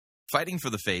Fighting for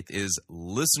the Faith is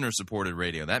listener-supported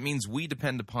radio. That means we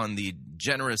depend upon the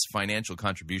generous financial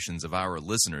contributions of our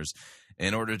listeners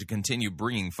in order to continue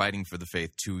bringing Fighting for the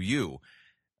Faith to you.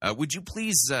 Would you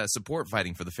please support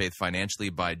Fighting for the Faith financially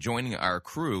by joining our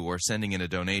crew or sending in a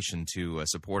donation to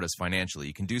support us financially?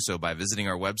 You can do so by visiting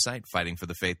our website,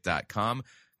 fightingforthefaith.com.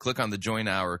 Click on the Join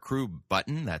Our Crew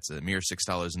button. That's a mere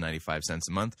 $6.95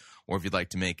 a month. Or if you'd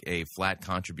like to make a flat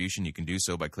contribution, you can do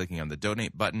so by clicking on the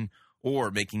Donate button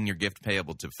or making your gift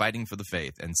payable to Fighting for the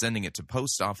Faith and sending it to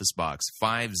Post Office Box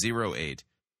 508,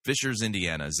 Fishers,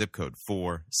 Indiana, zip code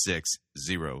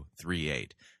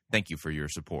 46038. Thank you for your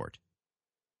support.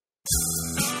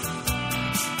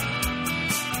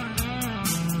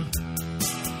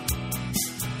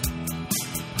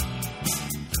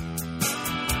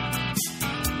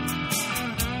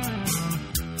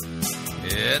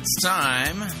 It's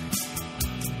time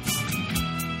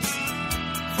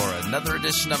for another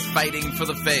edition of Fighting for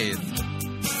the Faith.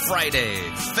 Friday,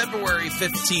 February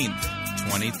 15th,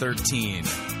 2013.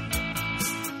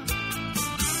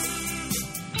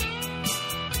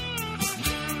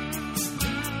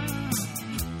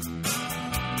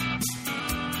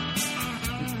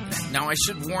 Now, I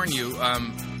should warn you,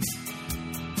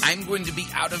 I'm going to be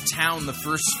out of town the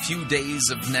first few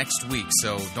days of next week,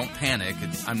 so don't panic.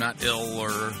 I'm not ill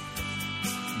or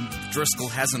Driscoll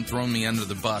hasn't thrown me under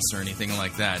the bus or anything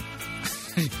like that.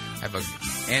 I have an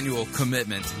annual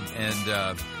commitment, and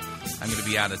I'm going to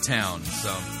be out of town.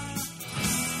 So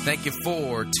thank you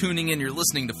for tuning in. You're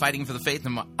listening to Fighting for the Faith.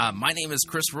 And my name is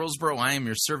Chris Roseborough. I am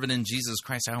your servant in Jesus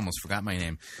Christ. I almost forgot my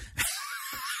name.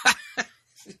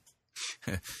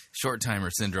 Short-timer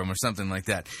syndrome or something like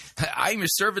that. I am your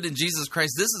servant in Jesus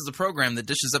Christ. This is the program that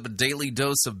dishes up a daily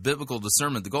dose of biblical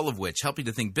discernment, the goal of which help you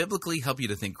to think biblically, help you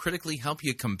to think critically, help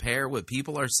you compare what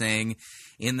people are saying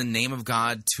in the name of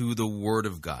God to the Word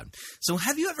of God. So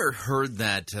have you ever heard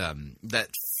that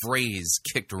phrase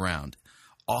kicked around?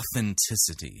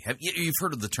 Authenticity. You've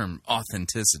heard of the term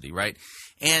authenticity, right?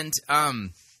 And I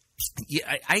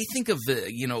think of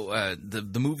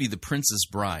the movie The Princess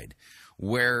Bride,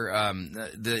 where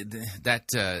that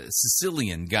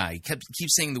Sicilian guy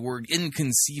keeps saying the word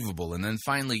inconceivable, and then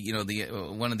finally,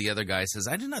 one of the other guys says,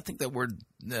 "I do not think that word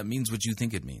means what you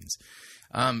think it means."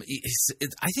 I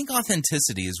think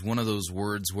authenticity is one of those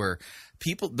words where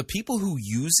the people who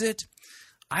use it,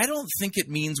 I don't think it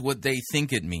means what they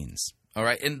think it means. All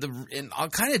right, and I'll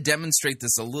kind of demonstrate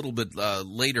this a little bit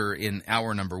later in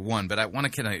hour number one, but I want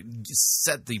to kind of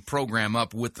set the program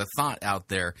up with the thought out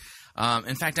there.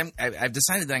 In fact, I've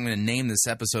decided that I'm going to name this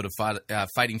episode of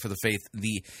Fighting for the Faith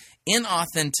the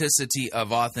Inauthenticity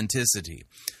of Authenticity.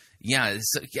 Yeah,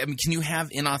 can you have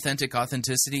inauthentic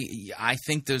authenticity? I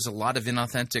think there's a lot of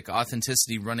inauthentic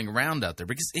authenticity running around out there,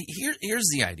 because here's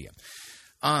the idea.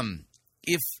 Over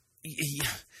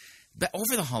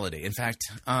the holiday, in fact,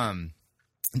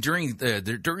 during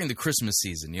the Christmas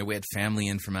season, we had family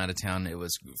in from out of town. It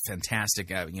was fantastic.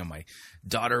 My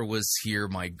daughter was here,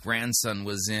 my grandson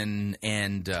was in,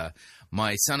 and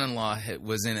my son-in-law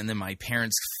was in, and then my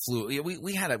parents flew.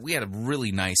 We had a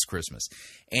really nice Christmas.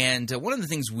 And one of the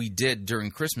things we did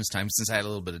during Christmas time, since I had a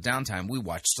little bit of downtime, we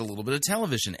watched a little bit of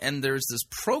television. And there's this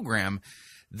program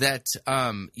that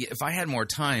if I had more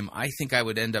time, I think I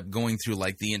would end up going through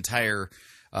like the entire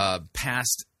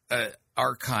past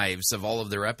archives of all of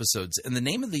their episodes. And the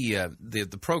name of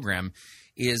the program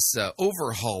is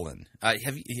Overhaulin'.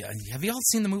 Have you all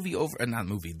seen the movie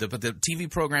but the TV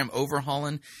program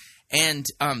Overhaulin'? And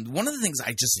one of the things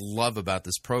I just love about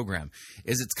this program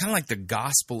is it's kind of like the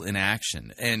gospel in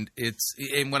action. And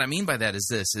what I mean by that is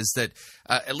that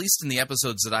at least in the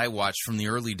episodes that I watched from the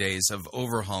early days of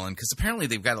Overhaulin', because apparently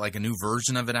they've got like a new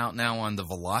version of it out now on the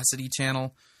Velocity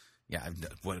channel. Yeah,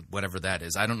 whatever that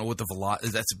is. I don't know what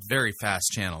that's a very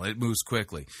fast channel. It moves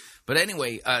quickly. But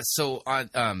anyway, but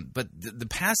the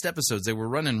past episodes, they were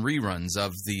running reruns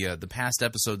of the past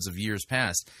episodes of years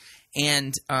past.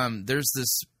 And there's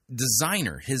this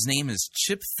designer. His name is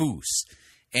Chip Foose.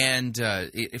 And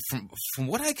from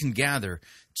what I can gather,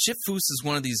 Chip Foose is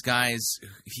one of these guys,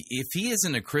 if he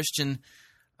isn't a Christian,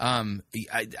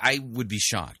 I would be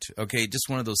shocked. Okay, just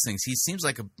one of those things. He seems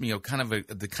like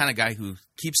the kind of guy who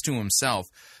keeps to himself,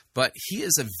 but he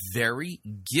is a very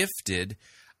gifted,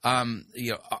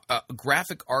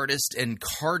 graphic artist and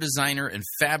car designer and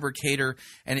fabricator,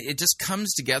 and it just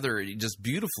comes together just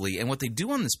beautifully. And what they do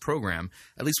on this program,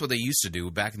 at least what they used to do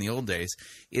back in the old days,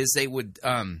 is they would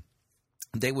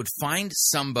find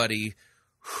somebody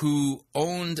who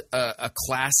owned a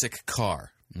classic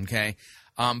car, okay,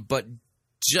 but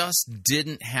just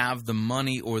didn't have the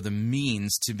money or the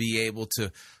means to be able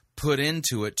to put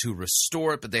into it to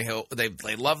restore it, but they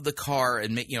love the car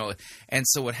and and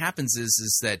so what happens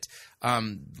is that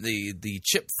the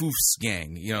Chip Foofs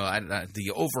gang,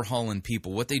 the overhauling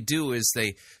people, what they do is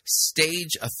they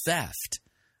stage a theft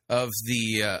of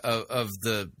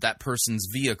that person's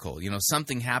vehicle.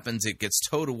 Something happens, it gets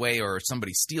towed away, or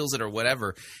somebody steals it, or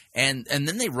whatever, and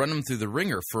then they run them through the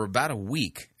ringer for about a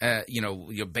week.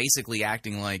 Basically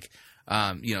acting like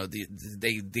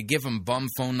they give them bum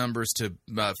phone numbers to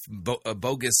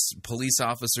bogus police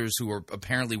officers who are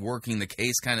apparently working the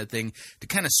case, kind of thing, to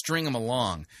kind of string them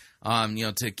along.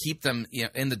 To keep them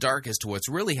in the dark as to what's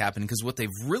really happening, because what they've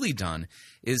really done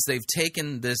is they've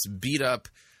taken this beat up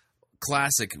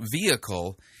classic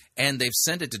vehicle and they've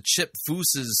sent it to Chip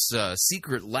Foos's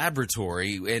secret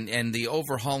laboratory, and the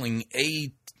overhauling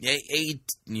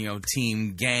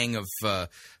team gang of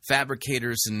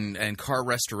fabricators and car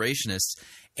restorationists,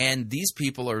 and these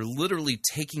people are literally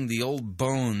taking the old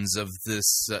bones of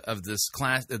these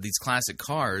classic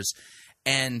cars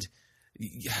and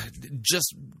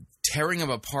just tearing them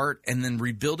apart and then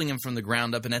rebuilding them from the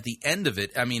ground up. And at the end of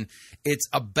it, I mean, it's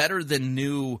a better than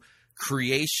new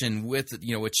creation with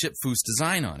a Chip Foose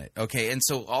design on it. Okay, and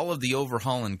so all of the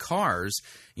overhauling cars,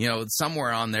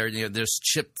 somewhere on there, there's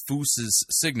Chip Foose's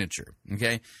signature.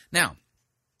 Okay, now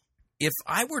if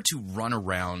I were to run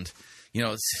around,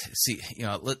 there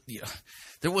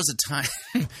was a time,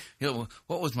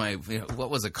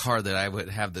 what was a car that I would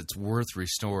have that's worth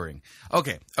restoring?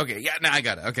 Okay, yeah, now I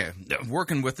got it. Okay,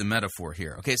 working with the metaphor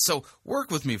here. Okay, so work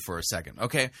with me for a second.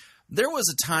 Okay. There was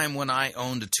a time when I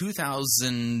owned a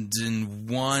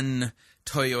 2001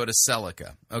 Toyota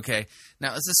Celica. Okay,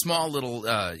 now it's a small little,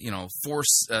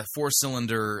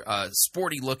 four-cylinder,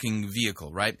 sporty-looking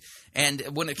vehicle, right? And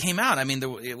when it came out, I mean,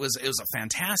 it was a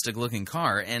fantastic-looking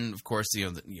car. And of course,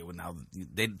 now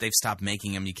they've stopped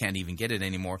making them. You can't even get it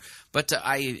anymore. But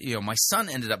my son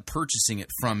ended up purchasing it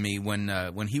from me when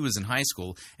he was in high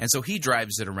school, and so he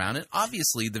drives it around. And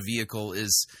obviously, the vehicle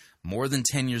is more than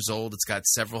 10 years old. It's got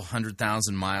several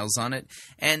 100,000 miles on it,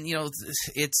 and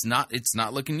it's not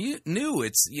looking new.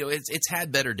 It's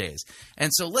had better days.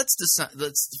 And so let's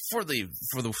for the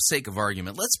sake of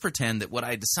argument, let's pretend that what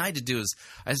I decide to do is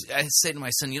I say to my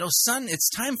son, son,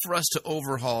 it's time for us to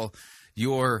overhaul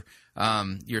your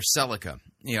Celica,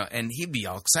 and he'd be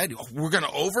all excited. Oh, we're going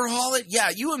to overhaul it? Yeah,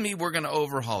 you and me, we're going to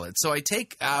overhaul it. So I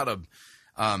take out a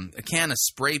can of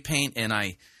spray paint and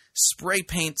I spray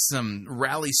paint some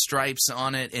rally stripes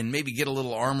on it, and maybe get a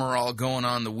little armor all going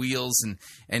on the wheels, and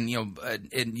at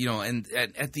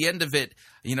the end of it,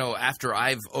 after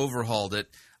I've overhauled it,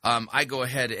 I go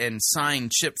ahead and sign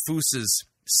Chip Foose's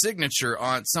signature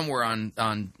somewhere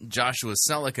on Joshua's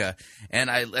Celica,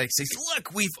 and I say,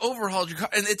 look, we've overhauled your car,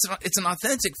 and it's an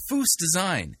authentic Foose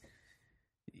design.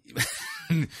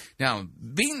 Now,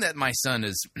 being that my son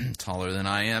is taller than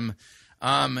I am,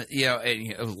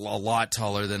 a lot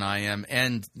taller than I am,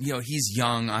 and he's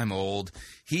young, I'm old.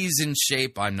 He's in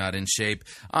shape, I'm not in shape.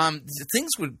 Things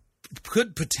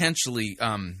could potentially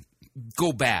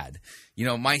go bad.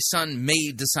 My son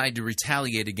may decide to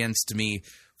retaliate against me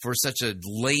for such a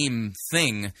lame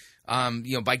thing,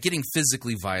 by getting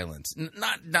physically violent.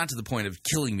 Not to the point of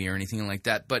killing me or anything like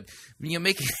that, but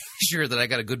making sure that I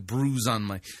got a good bruise on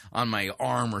my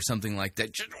arm or something like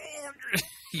that.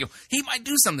 He might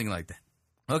do something like that.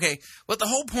 Okay, but the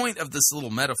whole point of this little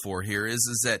metaphor here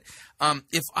is that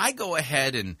if I go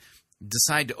ahead and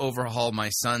decide to overhaul my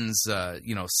son's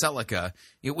Celica,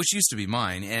 which used to be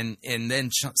mine, and then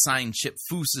sign Chip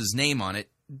Foose's name on it,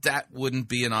 that wouldn't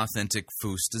be an authentic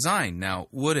Foose design. Now,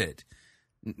 would it?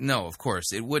 No, of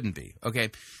course, it wouldn't be.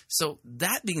 Okay, so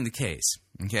that being the case,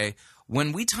 okay,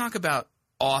 when we talk about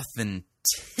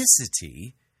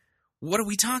authenticity, what are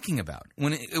we talking about?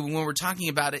 When we're talking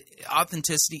about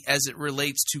authenticity as it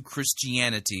relates to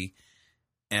Christianity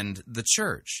and the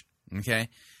church, okay?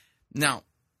 Now,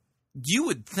 you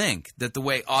would think that the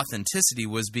way authenticity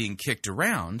was being kicked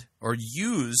around or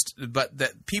used, but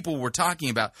that people were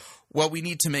talking about, well, we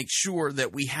need to make sure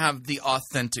that we have the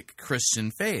authentic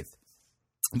Christian faith.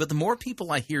 But the more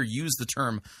people I hear use the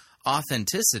term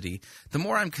authenticity, the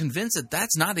more I'm convinced that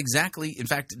that's not exactly, in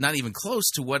fact, not even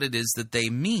close to what it is that they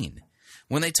mean.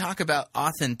 When they talk about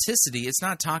authenticity, it's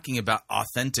not talking about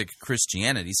authentic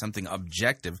Christianity, something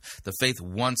objective, the faith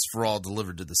once for all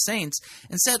delivered to the saints.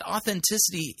 Instead,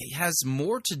 authenticity has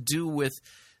more to do with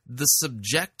the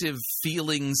subjective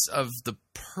feelings of the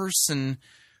person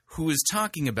who is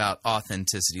talking about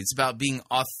authenticity. It's about being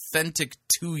authentic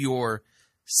to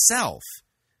yourself.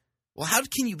 Well, how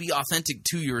can you be authentic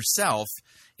to yourself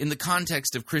in the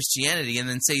context of Christianity and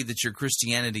then say that your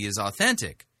Christianity is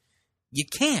authentic? You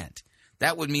can't.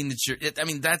 that would mean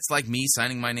that that's like me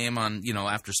signing my name on,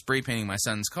 after spray painting my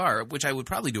son's car, which I would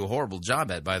probably do a horrible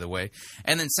job at, by the way,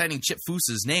 and then citing Chip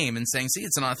Foose's name and saying, see,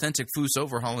 it's an authentic Foose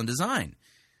overhaul and design.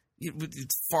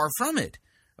 It's far from it.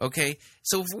 Okay,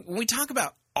 so when we talk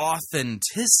about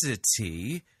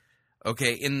authenticity,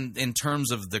 okay, in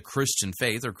terms of the Christian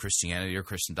faith or Christianity or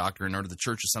Christian doctrine or the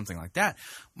church or something like that,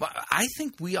 I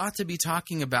think we ought to be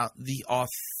talking about the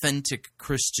authentic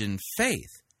Christian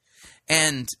faith.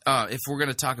 And if we're going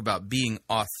to talk about being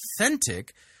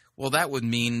authentic, well, that would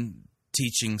mean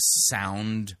teaching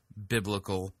sound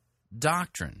biblical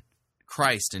doctrine.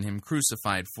 Christ and Him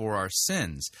crucified for our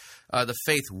sins. The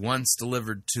faith once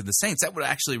delivered to the saints. That would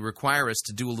actually require us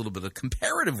to do a little bit of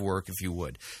comparative work, if you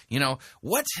would. The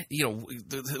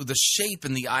shape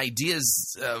and the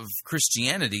ideas of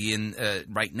Christianity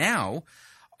right now,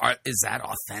 is that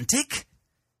authentic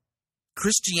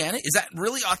Christianity? Is that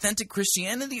really authentic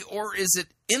Christianity, or is it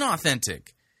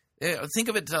inauthentic? Think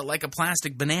of it like a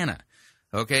plastic banana.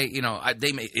 Okay,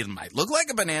 it might look like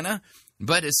a banana,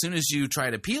 but as soon as you try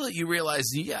to peel it, you realize,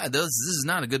 this is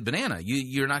not a good banana.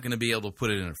 You're not going to be able to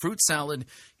put it in a fruit salad.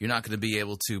 You're not going to be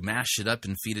able to mash it up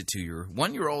and feed it to your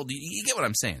 1-year-old. You get what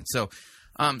I'm saying. So,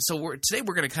 today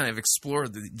we're going to kind of explore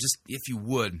just, if you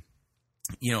would,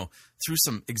 through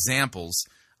some examples,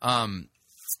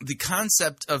 the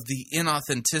concept of the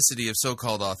inauthenticity of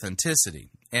so-called authenticity.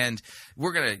 And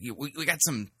we got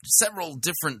several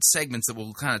different segments that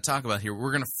we'll kind of talk about here.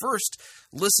 We're going to first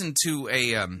listen to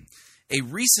a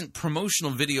recent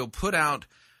promotional video put out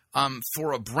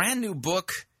for a brand new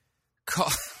book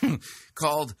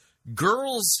called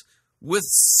Girls with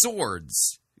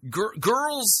Swords.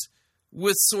 Girls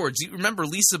with Swords. You remember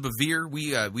Lisa Bevere?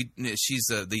 She's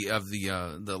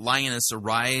the Lioness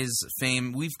Arise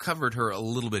fame. We've covered her a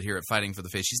little bit here at Fighting for the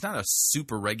Faith. She's not a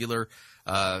super regular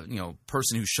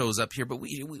person who shows up here, but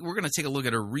we're going to take a look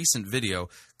at her recent video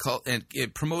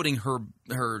promoting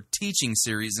her teaching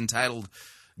series entitled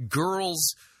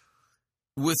Girls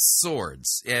with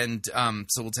Swords, and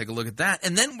so we'll take a look at that,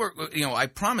 and then I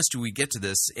promised you we'd get to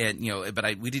this, and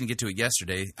but we didn't get to it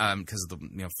yesterday because of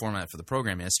the format for the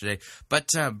program yesterday. But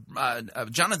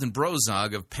Jonathan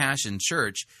Brozozog of Passion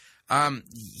Church, I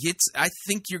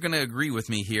think you're going to agree with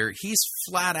me here. He's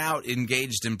flat out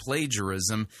engaged in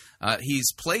plagiarism.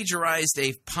 He's plagiarized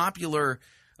a popular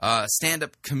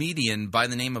stand-up comedian by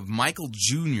the name of Michael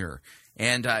Jr.,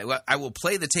 and I will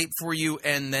play the tape for you,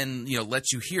 and then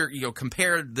let you hear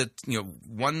compare the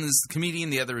one is the comedian,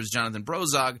 the other is Jonathan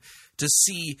Brozozog, to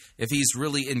see if he's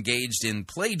really engaged in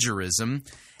plagiarism,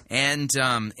 and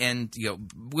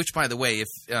which, by the way,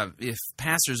 if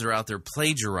pastors are out there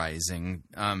plagiarizing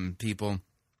people,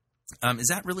 is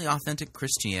that really authentic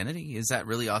Christianity? Is that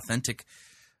really authentic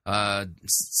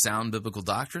sound biblical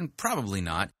doctrine? Probably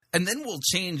not. And then we'll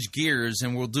change gears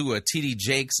and we'll do a T.D.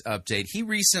 Jakes update. He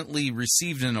recently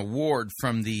received an award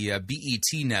from the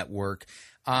BET network.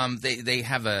 They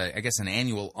have an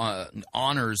annual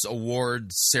honors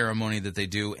award ceremony that they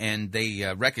do, and they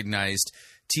recognized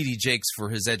T.D. Jakes for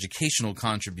his educational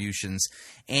contributions.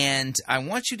 And I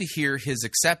want you to hear his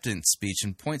acceptance speech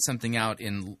and point something out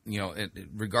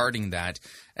regarding that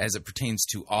as it pertains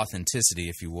to authenticity,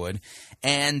 if you would.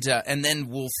 And then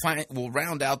we'll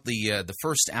round out the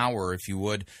first hour, if you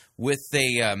would, with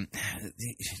a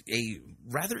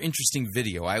rather interesting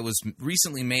video. I was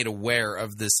recently made aware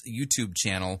of this YouTube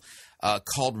channel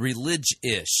called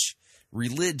Relig-ish.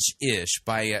 Relig-ish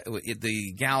by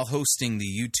the gal hosting the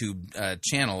YouTube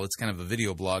channel. It's kind of a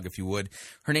video blog, if you would.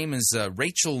 Her name is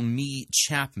Rachelle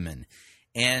Mee-Chapman.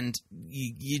 And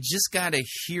you just got to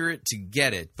hear it to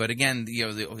get it. But again,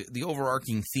 the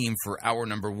overarching theme for hour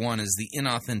number one is the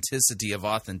inauthenticity of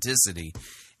authenticity.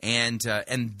 And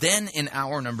then in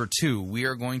hour number two, we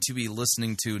are going to be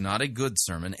listening to not a good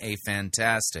sermon, a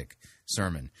fantastic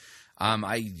sermon.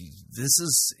 This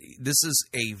is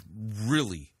a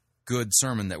really good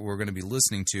sermon that we're going to be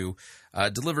listening to,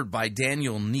 delivered by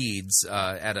Daniel Neades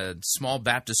at a small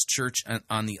Baptist church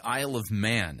on the Isle of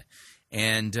Man.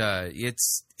 And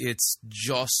it's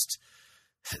just,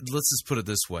 let's just put it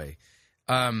this way.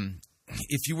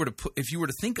 If you were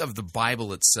to think of the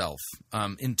Bible itself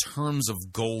in terms of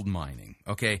gold mining,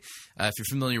 okay, if you're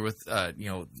familiar with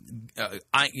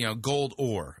gold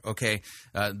ore, okay,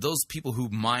 those people who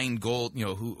mine gold,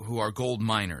 who are gold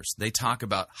miners, they talk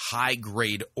about high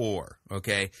grade ore,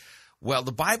 okay. Well,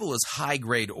 the Bible is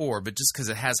high-grade ore, but just because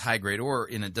it has high-grade ore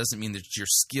in it doesn't mean that you're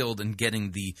skilled in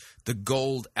getting the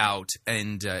gold out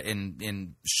and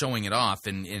showing it off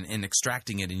and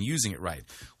extracting it and using it right.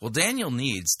 Well, Daniel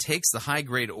Neades takes the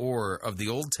high-grade ore of the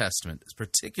Old Testament,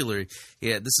 particularly,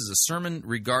 this is a sermon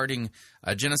regarding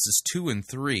Genesis 2 and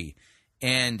 3,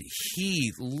 And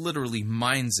he literally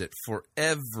mines it for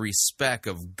every speck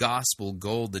of gospel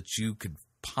gold that you could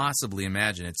possibly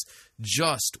imagine. It's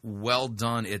just well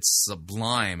done. It's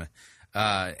sublime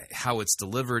how it's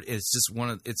delivered. It's just one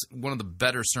of the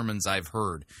better sermons I've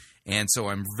heard. And so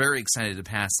I'm very excited to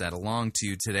pass that along to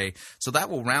you today. So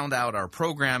that will round out our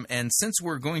program. And since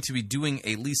we're going to be doing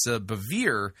a Lisa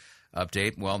Bevere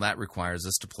update, well, that requires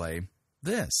us to play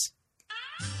this.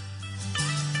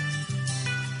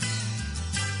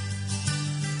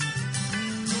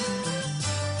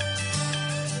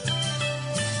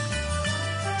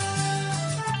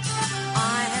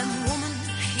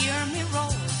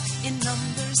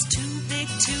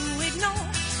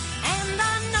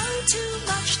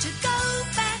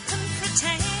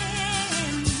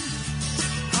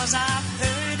 I've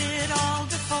heard it all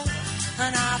before,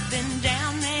 and I've been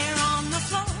down there on the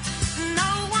floor.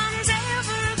 No one's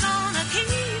ever gonna keep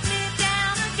me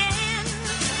down again.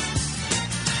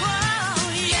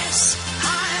 Well, yes,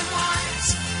 I'm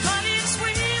wise, but it's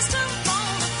wisdom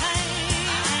for the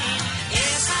pain.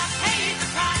 Yes, I paid the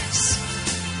price,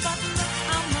 but look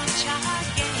how much I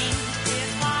gained.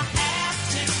 If I have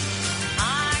to,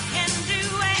 I can do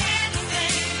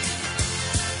anything.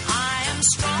 I am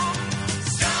strong.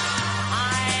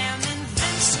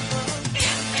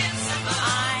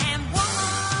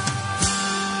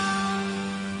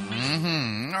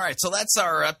 All right, so that's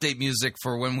our update music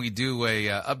for when we do a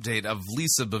update of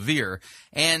Lisa Bevere.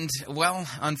 And, well,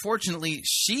 unfortunately,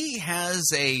 she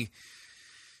has a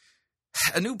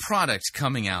new product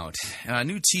coming out, a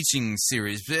new teaching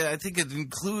series. I think it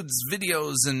includes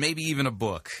videos and maybe even a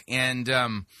book. And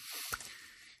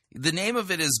the name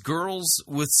of it is Girls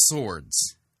with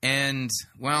Swords. And,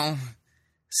 well,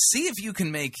 see if you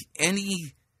can make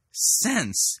any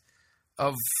sense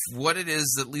of what it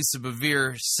is that Lisa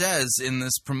Bevere says in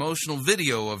this promotional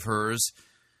video of hers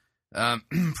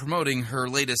promoting her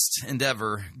latest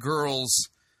endeavor, Girls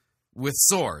with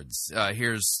Swords.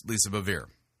 Here's Lisa Bevere.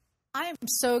 I am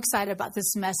so excited about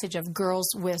this message of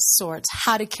Girls with Swords,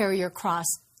 how to carry your cross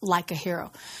like a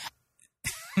hero.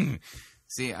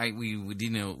 See,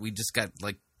 we just got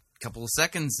like a couple of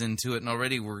seconds into it, and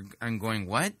already I'm going,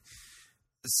 what?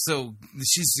 So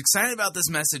she's excited about this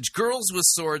message, Girls with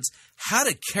Swords, how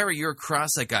to carry your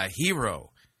cross like a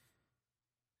hero.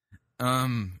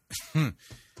 Wow.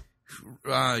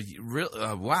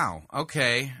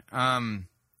 Okay.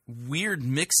 Weird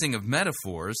mixing of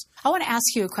metaphors. I want to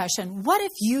ask you a question. What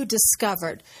if you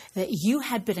discovered that you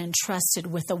had been entrusted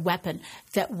with a weapon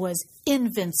that was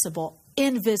invincible,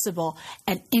 invisible,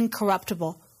 and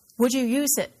incorruptible? Would you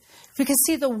use it? Because,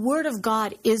 see, the Word of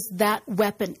God is that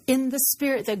weapon in the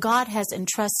Spirit that God has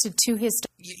entrusted to His...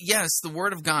 Yes, the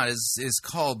Word of God is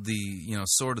called the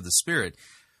sword of the Spirit,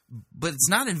 but it's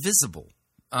not invisible.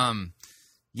 I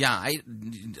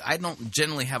don't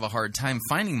generally have a hard time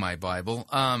finding my Bible,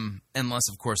 unless,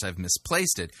 of course, I've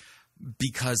misplaced it,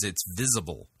 because it's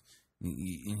visible.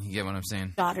 You get what I'm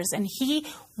saying? Daughters, and He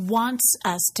wants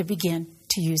us to begin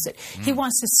to use it. He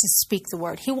wants us to speak the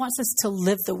Word. He wants us to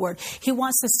live the Word. He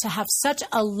wants us to have such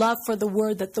a love for the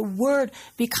Word that the Word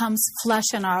becomes flesh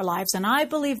in our lives. And I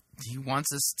believe He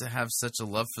wants us to have such a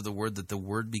love for the Word that the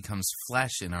Word becomes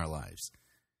flesh in our lives.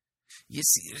 You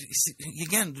see,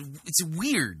 again, it's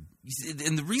weird.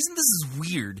 And the reason this is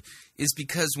weird is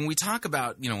because when we talk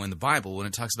about, in the Bible, when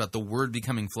it talks about the Word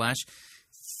becoming flesh,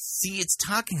 see, it's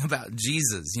talking about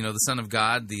Jesus, the Son of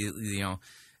God,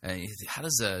 how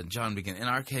does John begin? En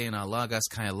arche en logos,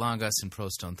 kai logos, in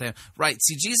proston theon. Right,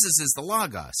 see, Jesus is the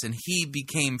Logos, and He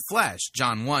became flesh.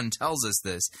 John 1 tells us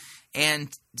this. And,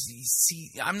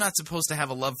 see, I'm not supposed to have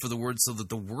a love for the Word so that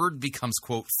the Word becomes,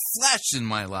 quote, flesh in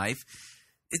my life.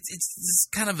 It's this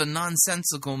kind of a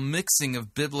nonsensical mixing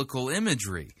of biblical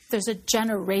imagery. There's a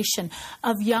generation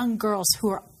of young girls who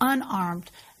are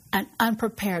unarmed and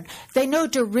unprepared. They know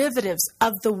derivatives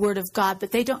of the Word of God,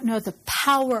 but they don't know the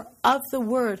power of the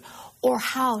Word or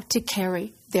how to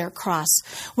carry their cross.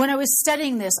 When I was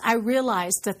studying this, I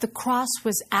realized that the cross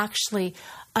was actually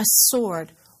a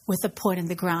sword with a point in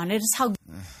the ground. It is how...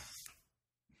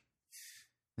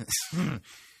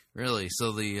 Really?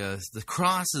 So the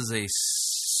cross is a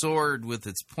sword with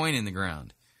its point in the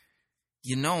ground.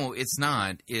 It's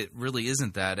not. It really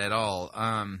isn't that at all.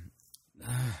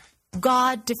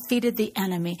 God defeated the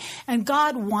enemy, and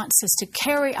God wants us to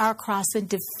carry our cross and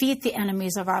defeat the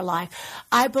enemies of our life.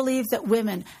 I believe that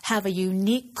women have a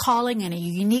unique calling and a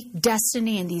unique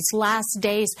destiny in these last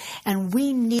days, and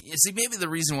we need... You see, maybe the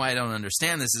reason why I don't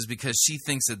understand this is because she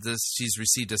thinks that she's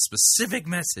received a specific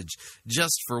message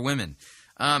just for women.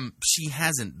 She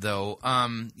hasn't, though.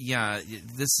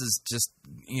 This is just,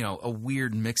 a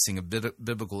weird mixing of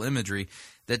biblical imagery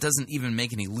that doesn't even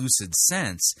make any lucid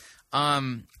sense.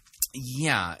 We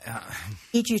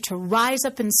need you to rise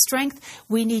up in strength.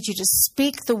 We need you to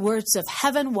speak the words of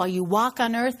heaven while you walk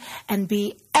on earth and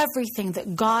be everything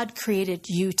that God created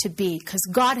you to be, because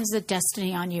God has a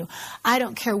destiny on you. I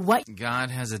don't care what.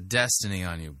 God has a destiny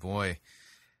on you, boy.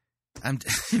 I'm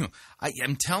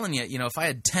telling you, if I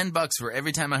had $10 for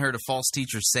every time I heard a false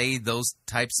teacher say those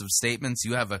types of statements,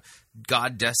 you have a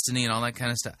God destiny and all that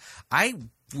kind of stuff, I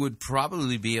would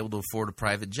probably be able to afford a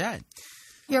private jet.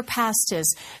 Your past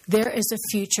is, there is a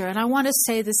future. And I want to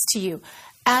say this to you.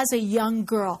 As a young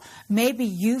girl, maybe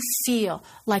you feel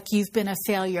like you've been a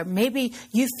failure. Maybe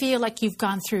you feel like you've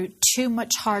gone through too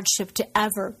much hardship to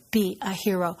ever be a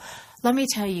hero. Let me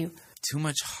tell you. Too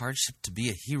much hardship to be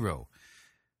a hero.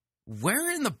 Where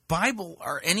in the Bible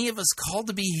are any of us called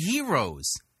to be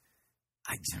heroes?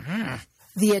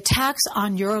 The attacks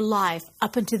on your life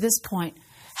up until this point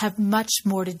have much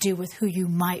more to do with who you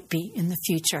might be in the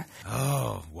future.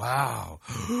 Oh, wow.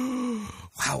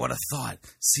 Wow, what a thought.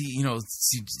 See,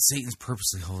 Satan's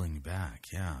purposely holding you back.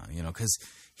 Yeah, because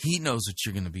he knows what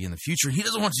you're going to be in the future. He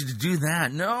doesn't want you to do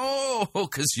that. No,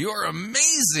 because you're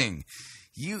amazing.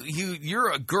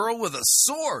 You're a girl with a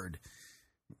sword,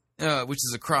 which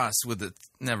is a cross with a...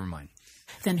 Never mind.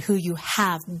 Than who you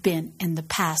have been in the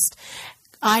past.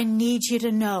 I need you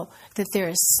to know that there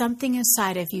is something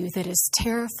inside of you that is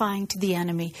terrifying to the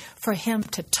enemy for him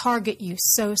to target you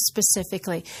so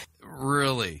specifically.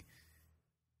 Really?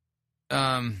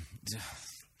 There's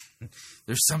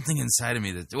something inside of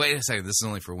me that... Wait a second, this is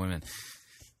only for women.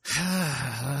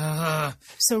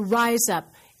 So rise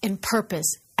up in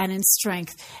purpose and in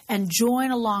strength and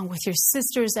join along with your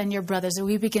sisters and your brothers, and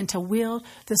we begin to wield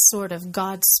the sword of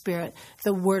God's Spirit,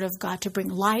 the Word of God, to bring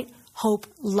light, hope,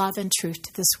 love, and truth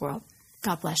to this world.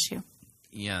 God bless you.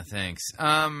 Yeah, thanks.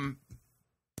 I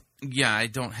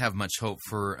don't have much hope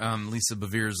for Lisa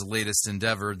Bevere's latest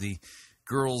endeavor, the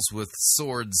Girls with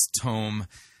Swords tome.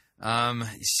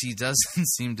 She doesn't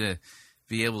seem to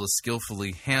be able to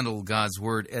skillfully handle God's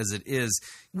word as it is,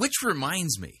 which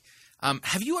reminds me,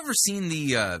 have you ever seen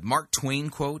the Mark Twain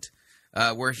quote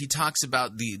where he talks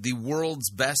about the world's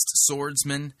best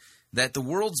swordsman? That the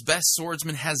world's best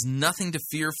swordsman has nothing to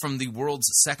fear from the world's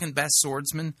second best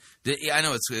swordsman. I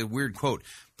know it's a weird quote,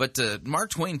 but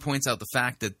Mark Twain points out the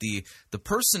fact that the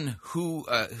person who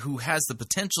has the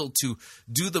potential to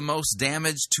do the most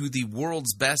damage to the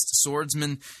world's best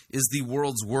swordsman is the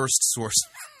world's worst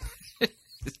swordsman.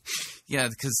 Yeah,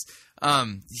 because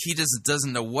he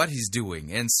doesn't know what he's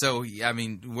doing. And so, I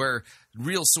mean, where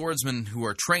real swordsmen who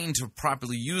are trained to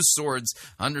properly use swords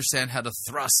understand how to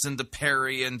thrust and to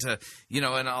parry and to,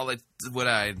 and all that.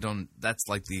 That's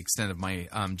like the extent of my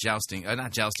jousting,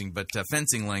 not jousting, but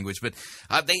fencing language. But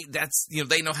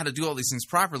they know how to do all these things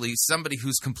properly. Somebody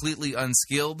who's completely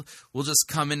unskilled will just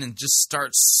come in and just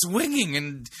start swinging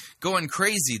and going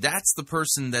crazy. That's the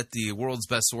person that the world's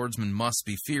best swordsman must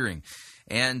be fearing.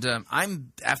 And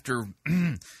I'm, after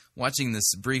watching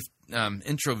this brief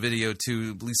intro video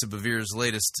to Lisa Bevere's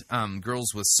latest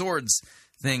Girls with Swords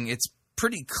thing, it's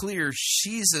pretty clear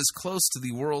she's as close to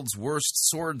the world's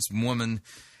worst swordswoman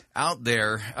out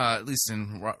there, at least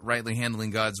in rightly handling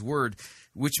God's word,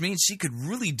 which means she could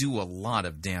really do a lot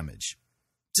of damage.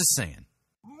 Just saying.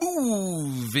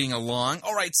 Moving along.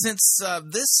 All right, since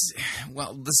this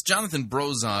Jonathan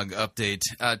Brozozog update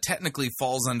technically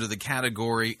falls under the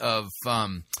category of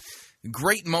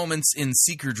great moments in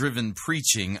seeker-driven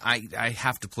preaching, I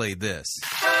have to play this.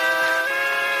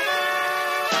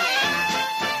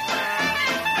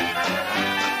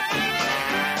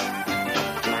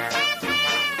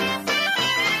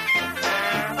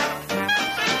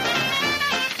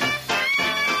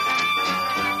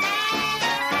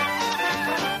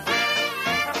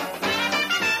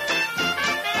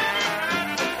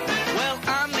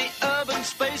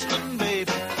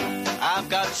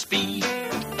 Speed.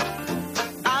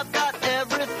 I've got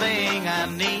everything I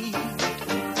need.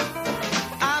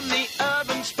 I'm the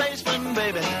urban spaceman,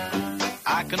 baby.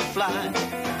 I can fly.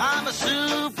 I'm a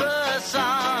supersonic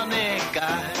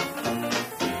guy.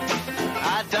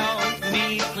 I don't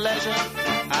need pleasure.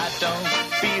 I don't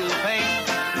feel pain.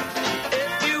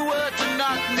 If you were to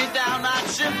knock me down, I'd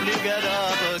simply get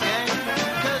up again.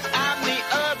 'Cause I'm the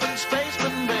urban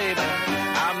spaceman, baby.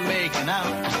 I'm making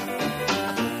out.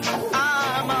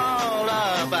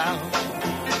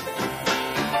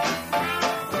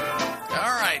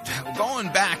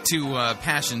 to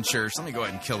Passion Church. Let me go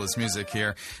ahead and kill this music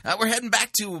here. We're heading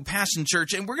back to Passion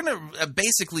Church, and we're going to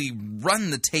basically run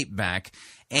the tape back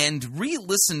and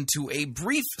re-listen to a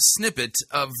brief snippet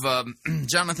of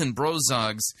Jonathan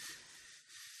Brozog's,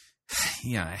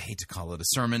 yeah, I hate to call it a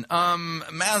sermon,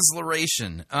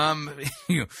 Masleration,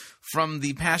 from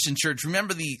the Passion Church.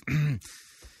 Remember the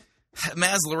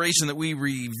Masleration that we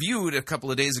reviewed a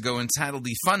couple of days ago entitled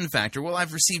The Fun Factor? Well,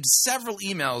 I've received several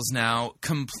emails now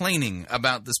complaining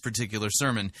about this particular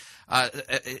sermon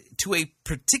to a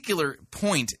particular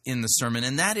point in the sermon,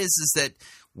 and that is that,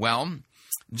 well,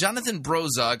 Jonathan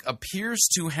Brozog appears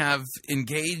to have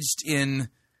engaged in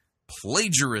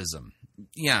plagiarism.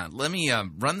 Yeah, let me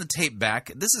run the tape back.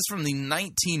 This is from the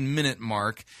 19-minute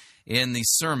mark in the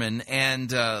sermon,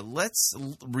 and let's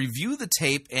review the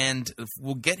tape, and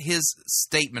we'll get his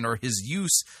statement or his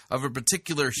use of a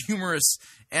particular humorous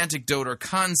anecdote or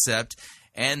concept,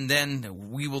 and then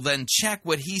we will then check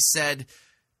what he said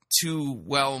to,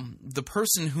 well, the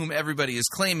person whom everybody is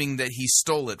claiming that he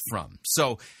stole it from.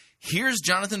 So here's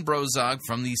Jonathan Brozog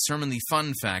from the sermon The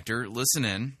Fun Factor. Listen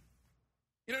in.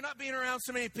 You know, not being around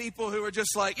so many people who are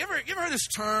just like, you ever heard this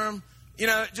term? You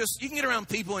know, just, you can get around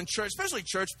people in church, especially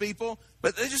church people,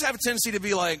 but they just have a tendency to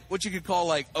be like, what you could call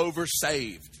like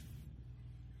oversaved.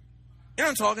 You know what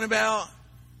I'm talking about?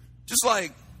 Just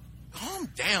like, calm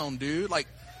down, dude. Like,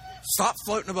 stop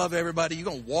floating above everybody. You're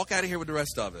going to walk out of here with the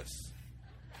rest of us.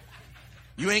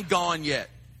 You ain't gone yet.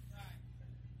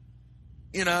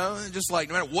 You know, just like,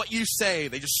 no matter what you say,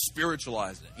 they just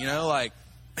spiritualize it. You know, like,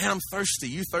 man, I'm thirsty.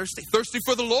 You thirsty? Thirsty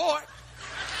for the Lord.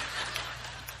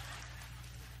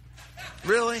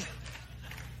 Really?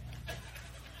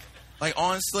 Like,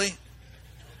 honestly?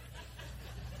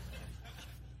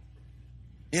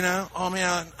 You know, oh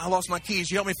man, I lost my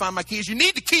keys. You help me find my keys. You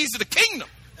need the keys to the kingdom.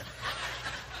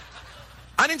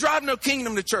 I didn't drive no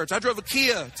kingdom to church. I drove a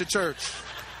Kia to church.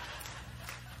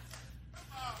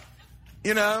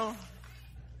 You know?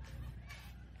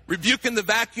 Rebuking the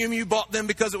vacuum you bought them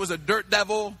because it was a dirt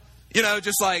devil. You know,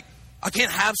 just like, I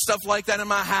can't have stuff like that in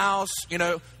my house, you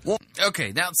know.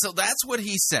 Okay, now, so that's what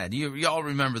he said. You all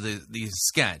remember the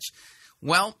sketch.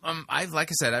 Well, I've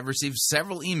received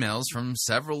several emails from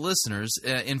several listeners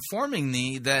informing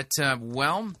me that,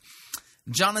 well,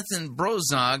 Jonathan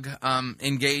Brozog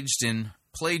engaged in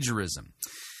plagiarism.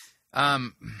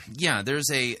 Yeah, there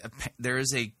is a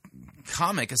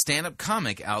comic, a stand-up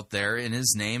comic out there, and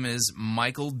his name is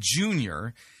Michael Jr.,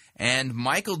 and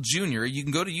Michael Jr., you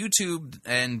can go to YouTube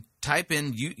and type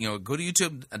in, go to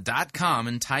youtube.com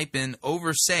and type in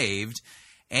Oversaved,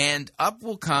 and up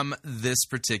will come this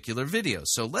particular video.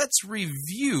 So let's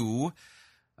review.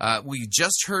 We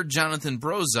just heard Jonathan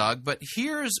Brozog, but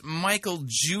here's Michael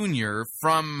Jr.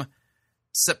 from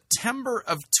September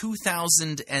of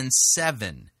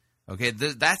 2007. Okay,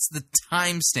 that's the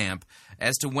timestamp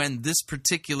as to when this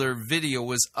particular video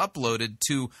was uploaded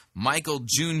to Michael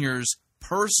Jr.'s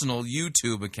personal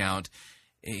YouTube account.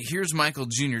 Here's Michael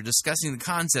Jr. discussing the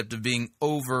concept of being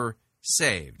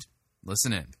oversaved.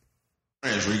 Listen in.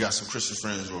 Friends, where you got some Christian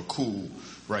friends who are cool,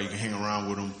 right? You can hang around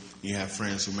with them. You have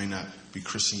friends who may not be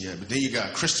Christian yet. But then you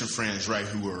got Christian friends, right,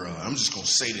 who are, I'm just going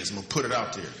to say this, I'm going to put it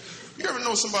out there. You ever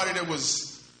know somebody that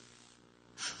was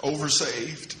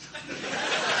oversaved?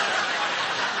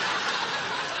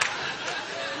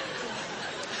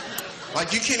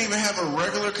 Like, you can't even have a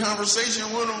regular conversation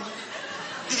with them.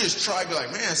 You just try to be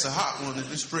like, man, it's a hot one.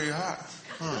 It's pretty hot.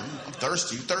 I'm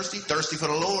thirsty. You thirsty? Thirsty for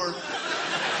the Lord.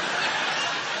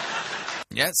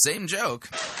 Yeah, same joke.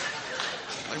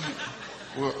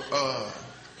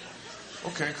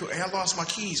 Okay, cool. Hey, I lost my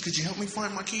keys. Could you help me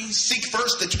find my keys? Seek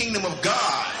first the kingdom of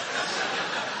God.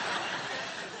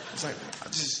 It's like, I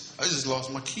just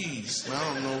lost my keys. Man,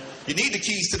 I don't know. You need the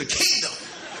keys to the kingdom.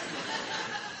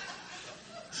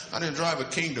 I didn't drive a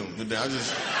kingdom today. I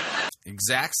just...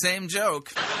 Exact same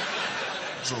joke.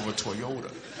 Drove a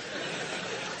Toyota.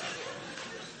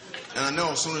 And I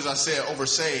know as soon as I said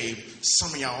oversaved,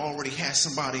 some of y'all already had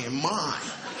somebody in mind.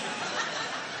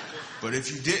 But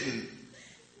if you didn't,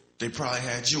 they probably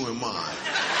had you in mind.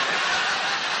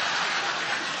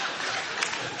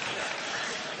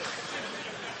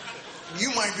 You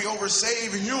might be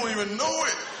oversaved and you don't even know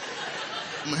it.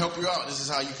 I'm going to help you out. This is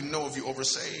how you can know if you're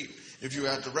oversaved. If you're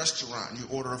at the restaurant and you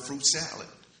order a fruit salad,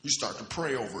 you start to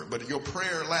pray over it. But your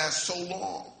prayer lasts so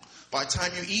long. By the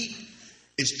time you eat,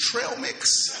 it's trail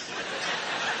mix.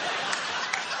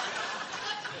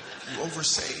 You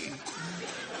oversaved.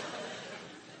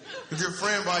 If your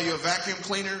friend buy you a vacuum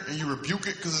cleaner and you rebuke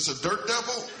it because it's a dirt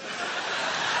devil.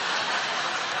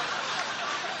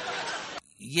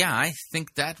 Yeah, I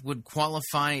think that would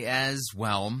qualify as,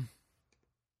 well,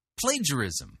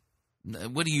 plagiarism.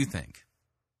 What do you think?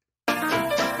 I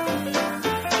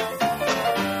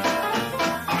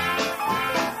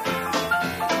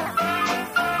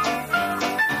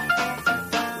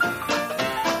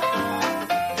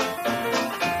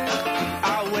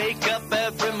wake up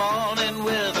every morning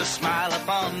with a smile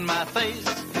upon my face.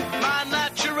 My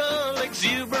natural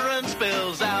exuberance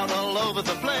spills out all over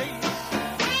the place.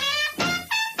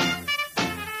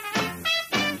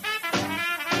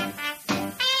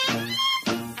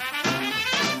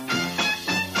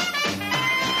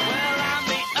 Well, I'm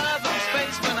the urban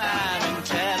spaceman, I'm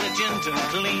intelligent and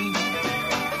clean.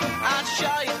 I'm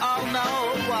sure you all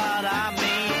know what I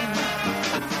mean.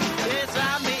 Yes,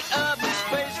 I'm the urban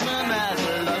spaceman, as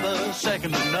a lover,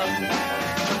 second to none.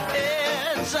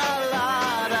 It's a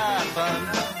lot of fun.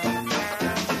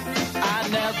 I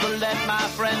never let my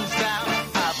friends down.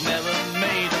 I've never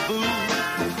made a boo.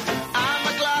 I'm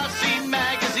a glossy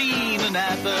magazine, an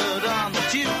advert on the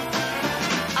tube.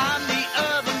 I'm the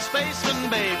urban spaceman,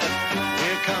 baby.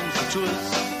 Here comes the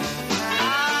twist.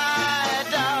 I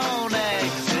don't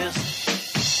exist.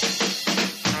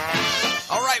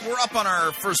 All right, we're up on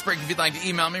our first break. If you'd like to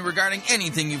email me regarding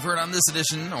anything you've heard on this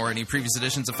edition or any previous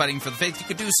editions of Fighting for the Faith, you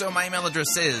could do so. My email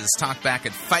address is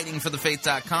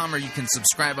talkback@fightingforthefaith.com, or you can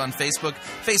subscribe on Facebook,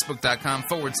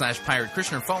 facebook.com/Pirate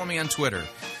Christian, or follow me on Twitter.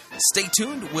 Stay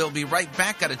tuned. We'll be right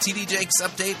back. Got a TD Jakes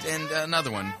update and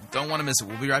another one. Don't want to miss it.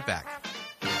 We'll be right back.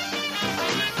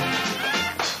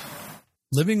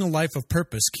 Living a life of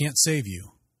purpose can't save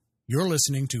you. You're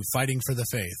listening to Fighting for the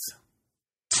Faith.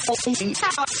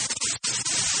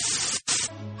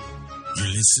 You're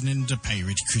listening to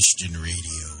Pirate Christian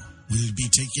Radio. We'll be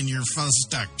taking your false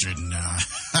doctrine now.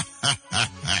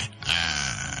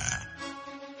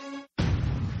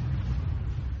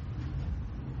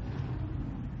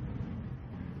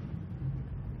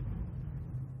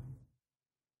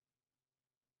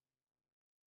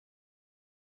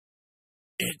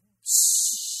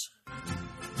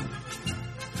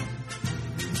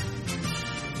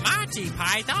 Monty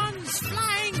Python's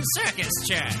Flying Circus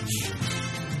Church.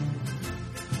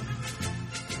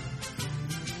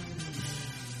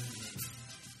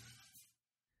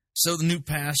 So the new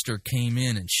pastor came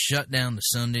in and shut down the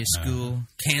Sunday school,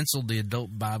 canceled the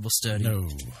adult Bible study,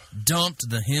 dumped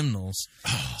the hymnals,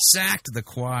 sacked the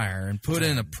choir, and put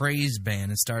in a praise band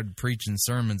and started preaching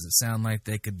sermons that sound like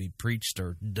they could be preached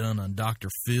or done on Dr.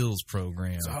 Phil's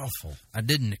program. It's awful. I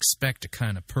didn't expect a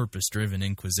kind of purpose-driven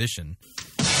inquisition.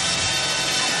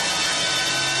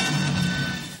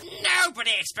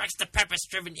 Nobody expects the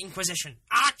purpose-driven inquisition.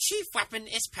 Our chief weapon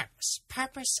is purpose.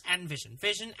 Purpose and vision.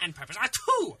 Vision and purpose are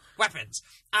two weapons.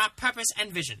 Purpose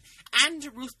and vision. And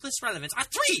ruthless relevance are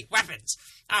three weapons.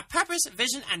 Purpose,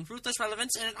 vision, and ruthless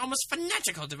relevance in an almost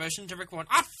fanatical devotion to Rick Warren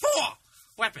are four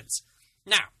weapons.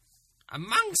 Now,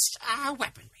 amongst our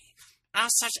weaponry are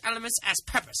such elements as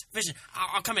purpose, vision.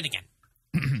 I'll come in again.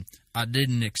 I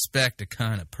didn't expect a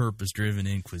kind of purpose-driven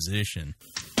inquisition.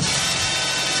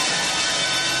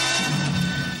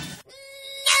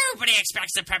 Nobody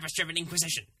expects the purpose-driven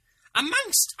inquisition.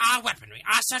 Amongst our weaponry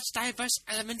are such diverse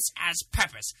elements as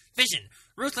purpose, vision,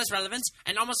 ruthless relevance,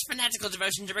 and almost fanatical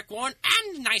devotion to Rick Warren,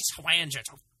 and nice Hawaiian shirts.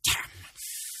 Oh, damn.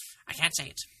 I can't say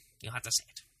it. You'll have to say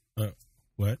it.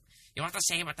 What? You'll have to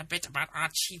say what the bit about our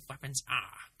chief weapons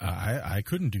are. I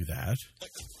couldn't do that.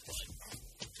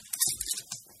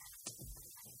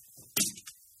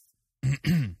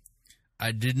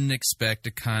 I didn't expect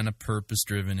a kind of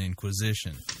purpose-driven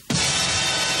inquisition.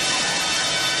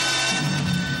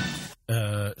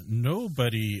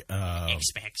 Nobody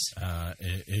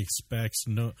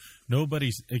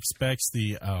nobody expects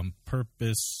the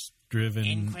purpose-driven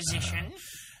Inquisition?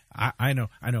 I know.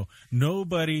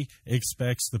 Nobody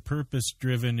expects the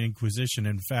purpose-driven inquisition.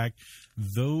 In fact,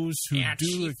 those who Our do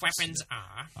chief weapons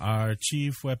are... our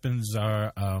chief weapons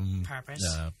are Purpose?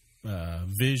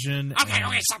 vision.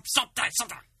 Okay, stop that.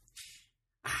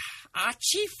 Our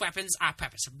chief weapons are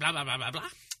purpose. Blah, blah, blah, blah, blah.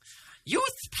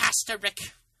 Youth Pastor Rick,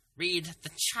 read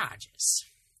the charges.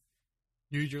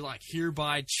 You're like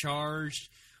hereby charged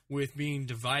with being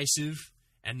divisive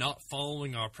and not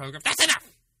following our program. That's enough!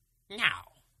 Now,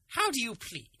 how do you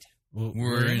plead? Well,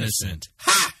 We're innocent.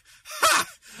 Ha! Ha!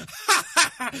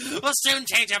 Ha! Ha! We'll soon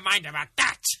change your mind about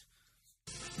that!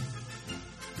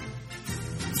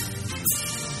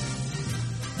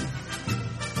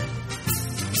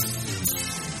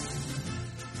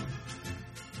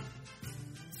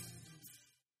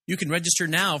 You can register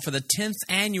now for the 10th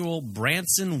annual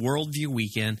Branson Worldview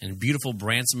Weekend in beautiful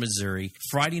Branson, Missouri,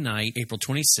 Friday night, April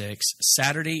 26th,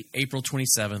 Saturday, April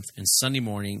 27th, and Sunday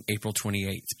morning, April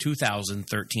 28th,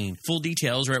 2013. Full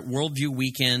details are at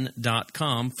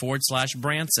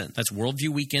worldviewweekend.com/Branson. That's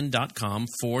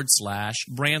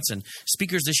worldviewweekend.com/Branson.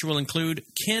 Speakers this year will include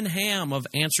Ken Ham of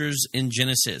Answers in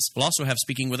Genesis. We'll also have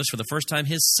speaking with us for the first time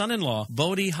his son-in-law,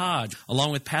 Bodie Hodge,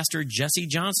 along with Pastor Jesse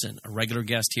Johnson, a regular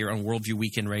guest here on Worldview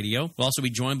Weekend Radio. We'll also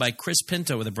be joined by Chris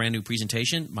Pinto with a brand new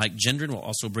presentation. Mike Gendron will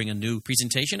also bring a new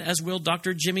presentation, as will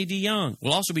Dr. Jimmy DeYoung.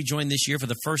 We'll also be joined this year for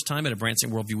the first time at a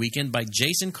Branson Worldview Weekend by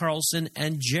Jason Carlson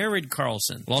and Jared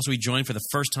Carlson. We'll also be joined for the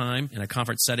first time in a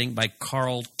conference setting by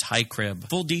Carl Tykrib.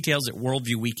 Full details at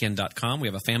worldviewweekend.com. We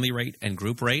have a family rate and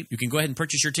group rate. You can go ahead and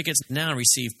purchase your tickets now and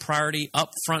receive priority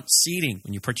upfront seating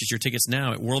when you purchase your tickets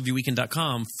now at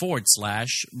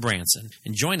worldviewweekend.com/Branson.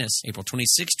 And join us April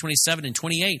 26, 27, and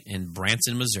 28 in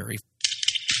Branson, Missouri.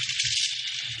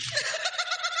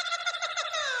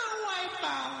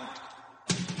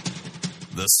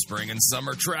 The spring and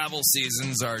summer travel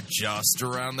seasons are just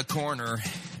around the corner,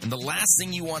 and the last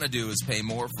thing you want to do is pay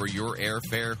more for your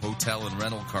airfare, hotel, and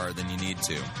rental car than you need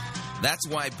to. That's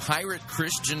why Pirate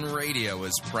Christian Radio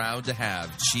is proud to have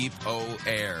Cheapo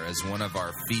Air as one of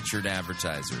our featured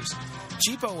advertisers.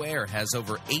 Cheapo Air has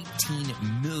over 18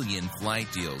 million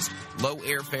flight deals, low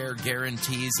airfare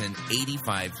guarantees, and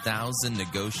 85,000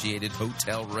 negotiated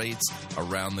hotel rates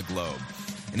around the globe.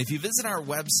 And if you visit our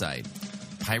website,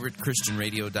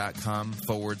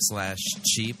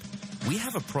 piratechristianradio.com/cheap, we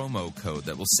have a promo code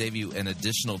that will save you an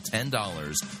additional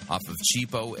 $10 off of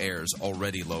Cheapo Air's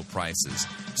already low prices.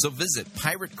 So visit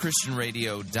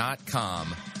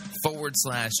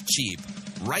piratechristianradio.com/cheap,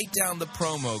 write down the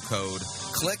promo code,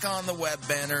 click on the web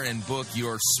banner, and book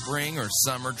your spring or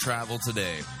summer travel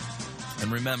today.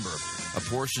 And remember, a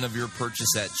portion of your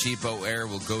purchase at Cheapo Air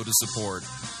will go to support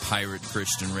Pirate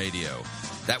Christian Radio.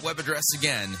 That web address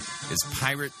again is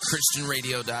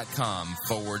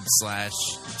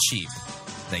piratechristianradio.com/cheap.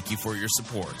 Thank you for your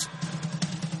support.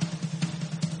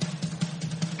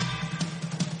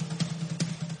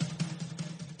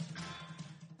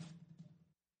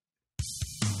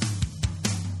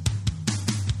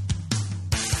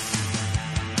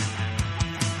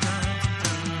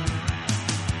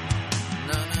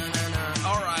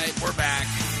 All right, we're back.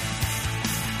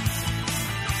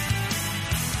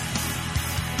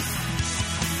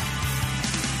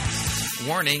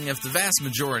 Warning, if the vast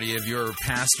majority of your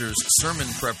pastor's sermon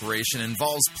preparation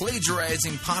involves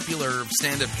plagiarizing popular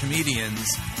stand-up comedians,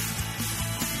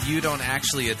 you don't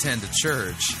actually attend a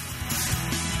church.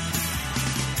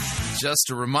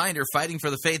 Just a reminder, Fighting for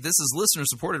the Faith, this is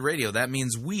listener-supported radio. That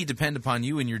means we depend upon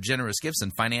you and your generous gifts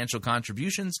and financial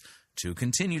contributions to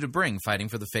continue to bring Fighting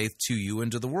for the Faith to you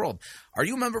and to the world. Are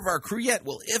you a member of our crew yet?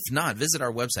 Well, if not, visit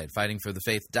our website,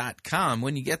 fightingforthefaith.com.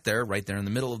 When you get there, right there in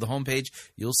the middle of the homepage,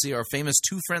 you'll see our famous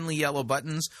two friendly yellow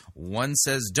buttons. One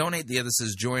says donate, the other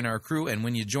says join our crew. And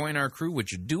when you join our crew, what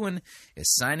you're doing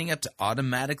is signing up to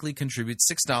automatically contribute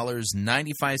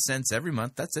 $6.95 every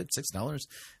month. That's it,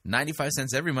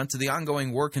 $6.95 every month to the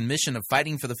ongoing work and mission of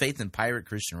Fighting for the Faith and Pirate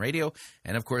Christian Radio.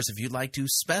 And of course, if you'd like to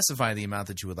specify the amount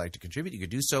that you would like to contribute, you could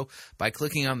do so by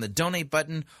clicking on the donate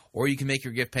button, or you can make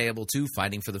your gift payable to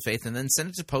Fighting for the Faith and then send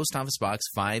it to Post Office Box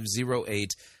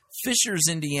 508, Fishers,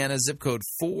 Indiana, zip code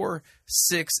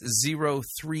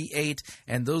 46038.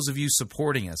 And those of you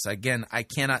supporting us, again, I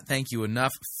cannot thank you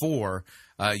enough for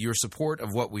your support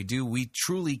of what we do. We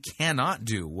truly cannot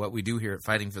do what we do here at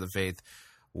Fighting for the Faith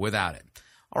without it.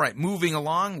 All right, moving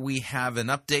along, we have an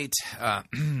update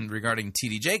regarding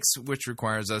T.D. Jakes, which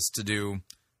requires us to do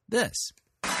this.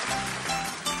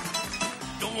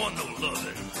 Don't want no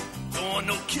loving, don't want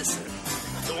no kissing,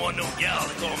 don't want no gal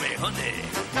to call me honey.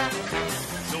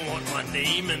 Don't want my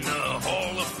name in the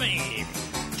Hall of Fame,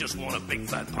 just want a big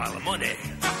fat pile of money.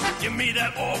 Give me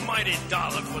that almighty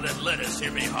dollar for that lettuce,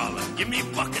 hear me holler. Give me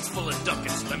buckets full of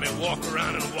ducats, let me walk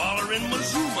around and waller in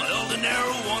Mazuma, El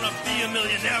Dinero, wanna be a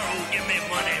millionaire. Give me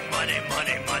money, money,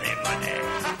 money, money, money.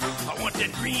 I want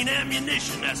that green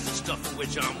ammunition, that's the stuff for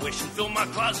which I'm wishing. Fill my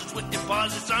closets with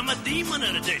deposits, I'm a demon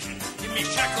in addition. Give me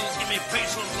shekels, give me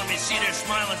pesos, let me see their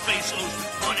smiling faces.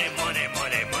 Money, money,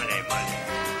 money, money, money.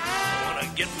 I wanna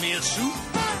get me a suit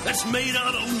that's made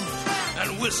out of loot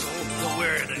and whistle to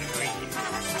wear it in green.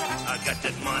 I got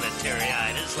that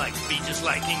monetary-itis, like to be just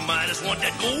like King Midas. Want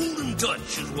that golden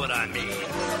touch is what I mean.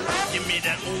 Give me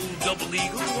that old double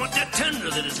eagle. Want that tender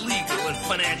that is legal and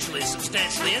financially,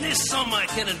 substantially any sum I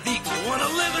can inveigle. Want to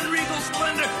live in regal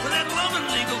splendor with that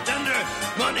loving legal tender.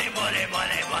 Money, money,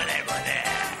 money, money, money.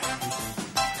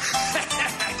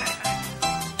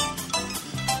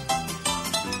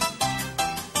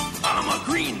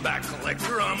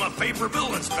 collector. I'm a paper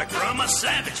bill inspector. I'm a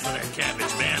savage for that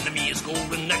cabbage man. To me is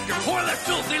golden nectar. Pour that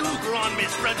filthy lucre on me.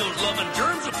 Spread those loving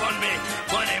germs upon me.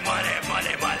 Money, money,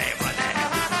 money, money, money.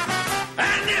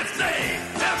 And if they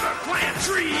ever plant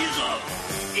trees of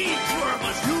each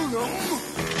purpose, you know,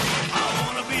 I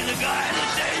want to be the guy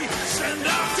that they send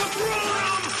out to prune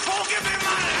them. Oh, give me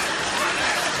money.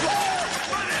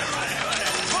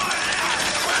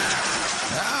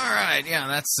 All right, yeah,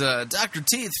 that's Dr.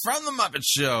 Teeth from The Muppet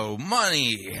Show.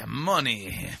 Money,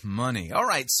 money, money. All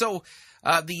right, so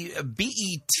the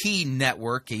BET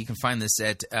Network, you can find this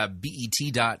at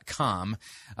BET.com.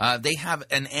 They have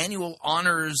an annual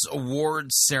honors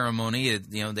award ceremony.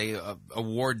 They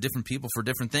award different people for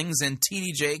different things, and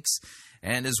T.D. Jakes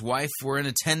and his wife were in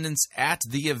attendance at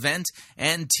the event,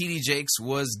 and T.D. Jakes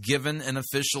was given an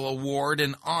official award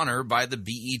and honor by the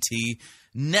BET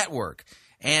Network.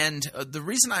 And the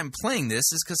reason I'm playing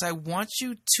this is because I want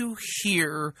you to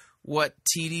hear what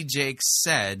T.D. Jakes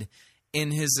said in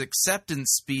his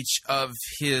acceptance speech of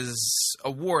his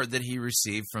award that he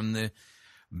received from the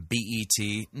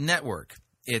BET Network.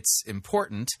 It's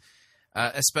important,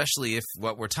 especially if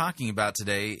what we're talking about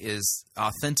today is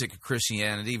authentic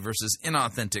Christianity versus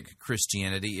inauthentic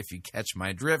Christianity, if you catch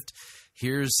my drift.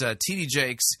 Here's T.D.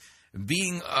 Jakes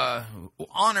being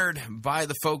honored by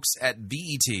the folks at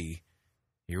BET.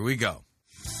 Here we go.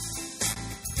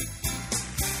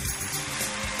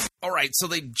 All right, so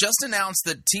they just announced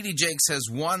that T.D. Jakes has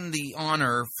won the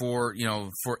honor for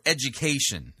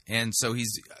education, and so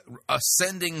he's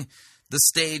ascending the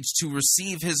stage to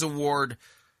receive his award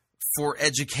for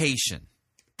education.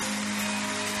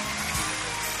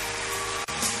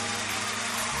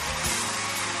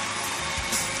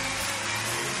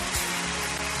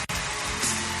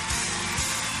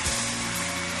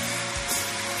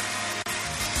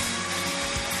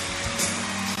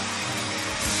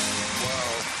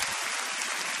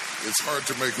 It's hard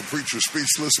to make a preacher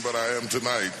speechless, but I am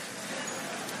tonight.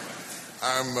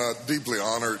 I'm deeply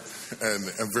honored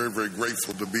and very, very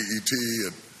grateful to BET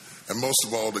and most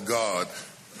of all to God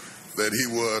that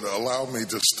He would allow me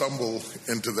to stumble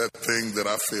into that thing that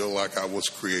I feel like I was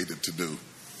created to do.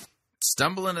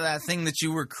 Stumble into that thing that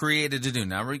you were created to do.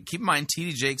 Now, keep in mind,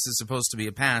 T.D. Jakes is supposed to be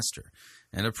a pastor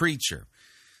and a preacher.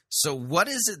 So what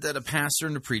is it that a pastor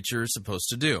and a preacher are supposed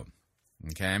to do?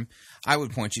 Okay, I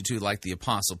would point you to like the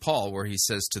Apostle Paul, where he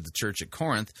says to the church at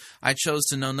Corinth, I chose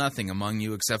to know nothing among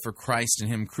you except for Christ and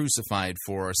Him crucified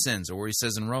for our sins. Or where he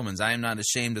says in Romans, I am not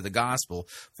ashamed of the gospel,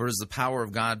 for it is the power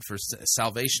of God for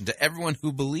salvation to everyone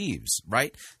who believes,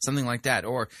 right? Something like that.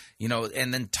 Or,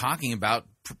 and then talking about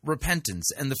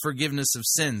repentance and the forgiveness of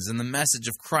sins and the message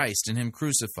of Christ and Him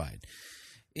crucified.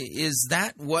 Is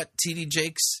that what T.D.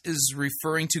 Jakes is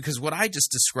referring to? Because what I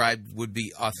just described would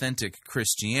be authentic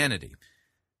Christianity.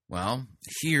 Well,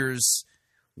 here's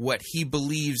what he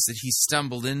believes that he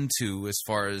stumbled into as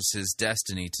far as his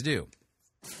destiny to do.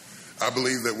 I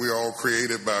believe that we are all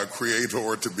created by a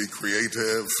creator to be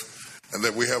creative, and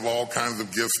that we have all kinds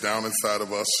of gifts down inside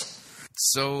of us.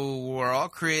 So we're all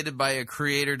created by a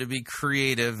creator to be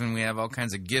creative, and we have all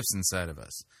kinds of gifts inside of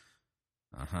us.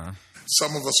 Uh-huh.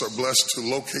 Some of us are blessed to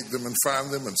locate them and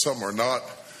find them, and some are not.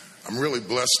 I'm really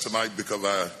blessed tonight because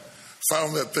I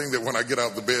found that thing that when I get out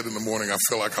of the bed in the morning, I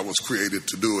feel like I was created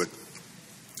to do it.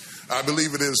 I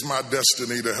believe it is my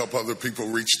destiny to help other people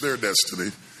reach their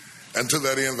destiny, and to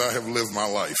that end, I have lived my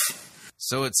life.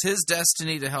 So it's his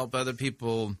destiny to help other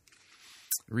people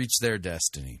reach their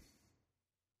destiny.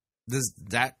 Does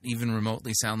that even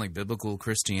remotely sound like biblical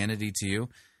Christianity to you?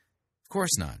 Of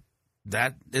course not.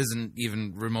 That isn't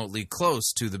even remotely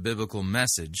close to the biblical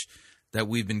message that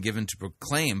we've been given to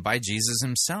proclaim by Jesus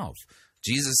himself.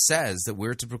 Jesus says that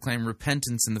we're to proclaim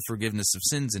repentance and the forgiveness of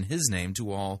sins in his name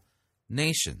to all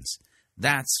nations.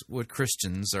 That's what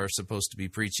Christians are supposed to be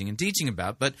preaching and teaching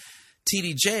about. But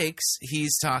T.D. Jakes,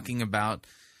 he's talking about,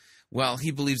 well,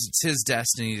 he believes it's his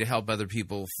destiny to help other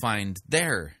people find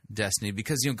their destiny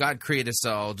because, God created us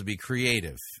all to be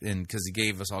creative and because he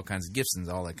gave us all kinds of gifts and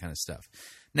all that kind of stuff.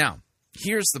 Now,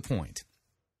 here's the point,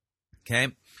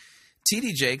 okay?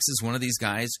 T.D. Jakes is one of these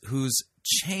guys who's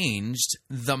changed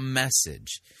the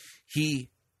message. He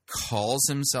calls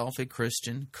himself a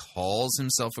Christian, calls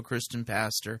himself a Christian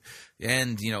pastor,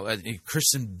 and, a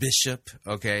Christian bishop,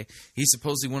 okay? He's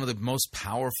supposedly one of the most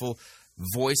powerful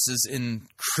voices in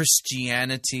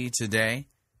Christianity today.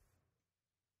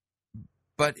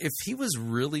 But if he was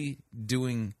really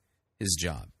doing his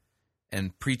job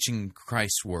and preaching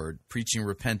Christ's word, preaching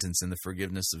repentance and the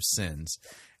forgiveness of sins,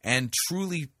 and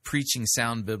truly preaching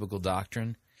sound biblical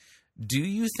doctrine, do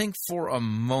you think for a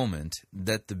moment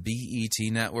that the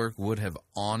BET network would have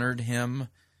honored him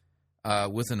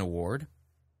with an award?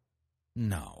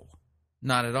 No,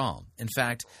 not at all. In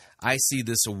fact, I see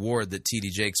this award that T.D.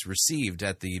 Jakes received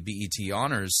at the BET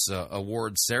Honors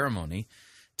Award ceremony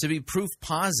to be proof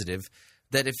positive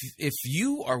that if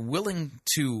you are willing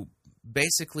to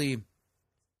basically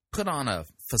put on a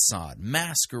facade,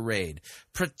 masquerade,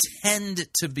 pretend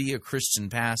to be a Christian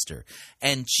pastor,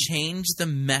 and change the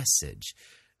message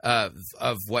of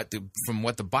from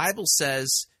what the Bible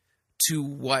says to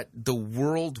what the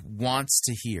world wants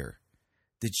to hear,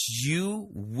 that you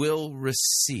will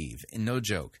receive, and no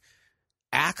joke,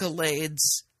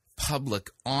 accolades, public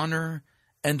honor,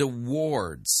 and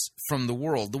awards from the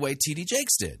world the way T.D.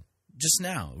 Jakes did just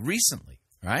now, recently,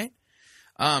 right?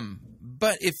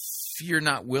 But if you're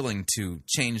not willing to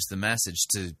change the message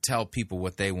to tell people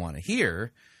what they want to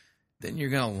hear, then you're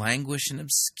going to languish in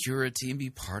obscurity and be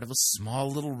part of a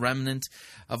small little remnant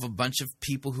of a bunch of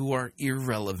people who are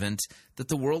irrelevant that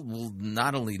the world will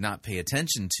not only not pay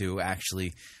attention to,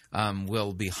 actually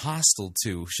will be hostile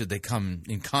to should they come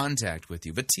in contact with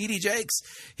you. But T.D. Jakes,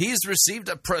 he's received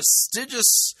a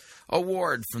prestigious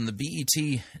award from the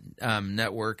BET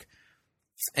network,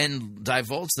 and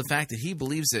divulged the fact that he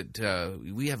believes that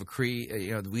we have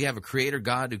a creator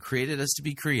God who created us to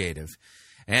be creative,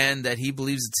 and that he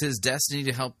believes it's his destiny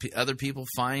to help other people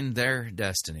find their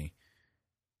destiny.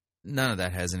 None of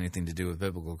that has anything to do with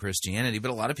biblical Christianity, but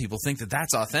a lot of people think that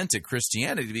that's authentic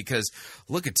Christianity because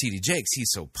look at T.D. Jakes. He's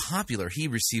so popular. He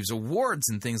receives awards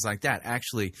and things like that.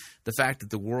 Actually, the fact that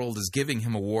the world is giving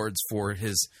him awards for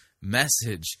his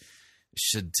message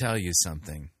should tell you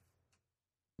something.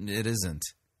 It isn't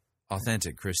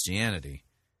authentic Christianity.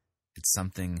 It's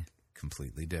something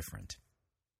completely different.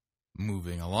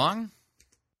 Moving along.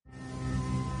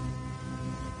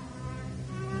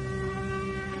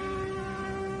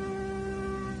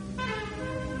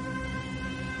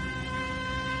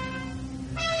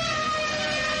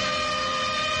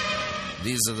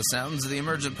 These are the sounds of the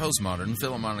emergent postmodern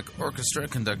Philharmonic Orchestra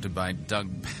conducted by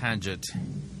Doug Paget.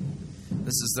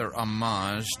 This is their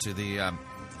homage to the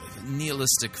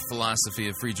nihilistic philosophy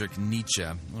of Friedrich Nietzsche,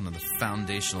 one of the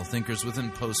foundational thinkers within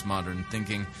postmodern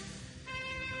thinking.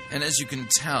 And as you can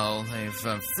tell,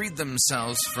 they've freed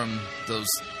themselves from those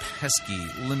pesky,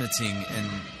 limiting, and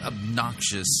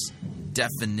obnoxious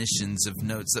definitions of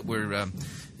notes that were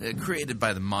created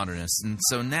by the modernists. And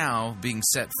so now, being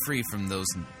set free from those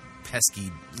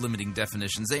pesky, limiting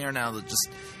definitions, they are now just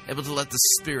able to let the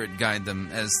spirit guide them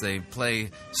as they play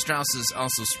Strauss's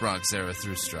Also Sprach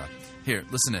Zarathustra. Here,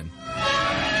 listen in.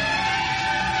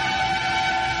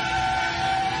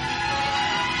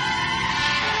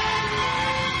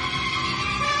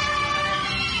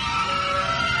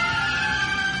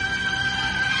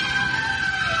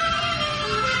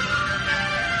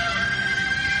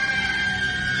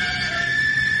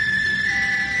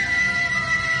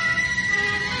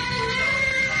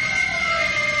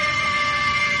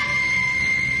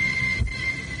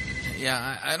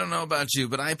 Yeah, I don't know about you,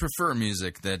 but I prefer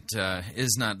music that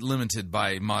is not limited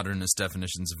by modernist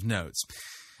definitions of notes.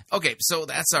 Okay, so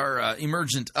that's our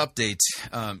emergent update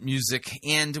music,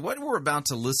 and what we're about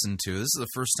to listen to, this is the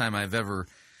first time I've ever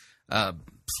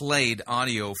played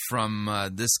audio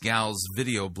from this gal's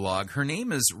video blog. Her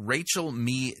name is Rachelle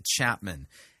Mee-Chapman,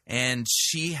 and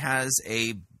she has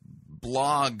a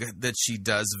blog that she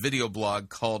does, a video blog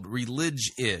called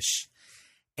Relig-ish,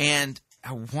 and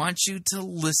I want you to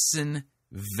listen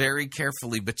very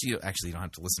carefully, but you don't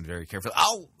have to listen very carefully.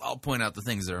 I'll point out the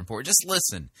things that are important. Just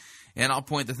listen, and I'll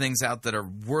point the things out that are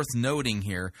worth noting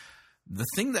here. The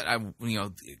thing that I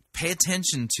pay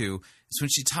attention to is when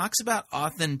she talks about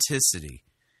authenticity.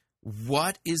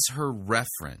 What is her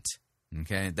referent?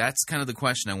 Okay, that's kind of the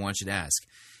question I want you to ask.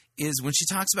 Is when she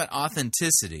talks about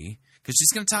authenticity, because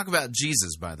she's going to talk about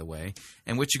Jesus, by the way,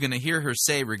 and what you're going to hear her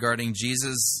say regarding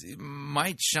Jesus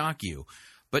might shock you.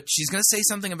 But she's going to say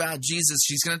something about Jesus.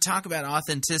 She's going to talk about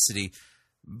authenticity,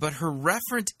 but her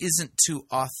referent isn't to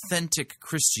authentic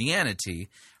Christianity.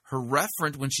 Her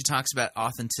referent, when she talks about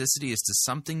authenticity, is to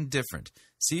something different.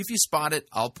 See if you spot it.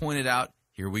 I'll point it out.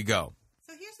 Here we go.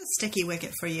 So here's a sticky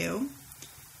wicket for you.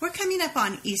 We're coming up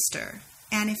on Easter,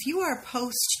 and if you are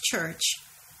post-church,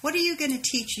 what are you going to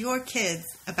teach your kids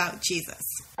about Jesus?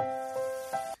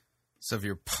 So if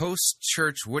you're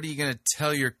post-church, what are you going to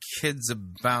tell your kids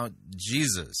about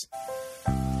Jesus?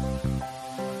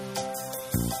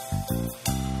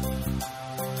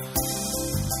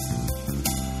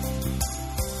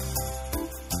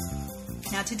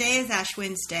 Now today is Ash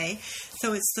Wednesday,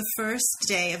 so it's the first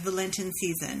day of the Lenten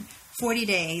season, 40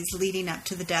 days leading up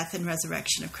to the death and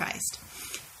resurrection of Christ.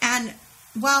 And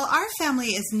while our family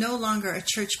is no longer a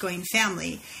church-going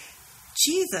family,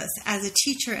 Jesus, as a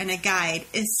teacher and a guide,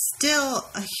 is still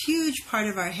a huge part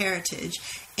of our heritage,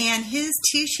 and his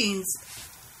teachings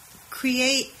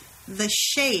create the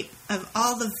shape of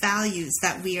all the values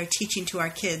that we are teaching to our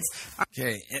kids.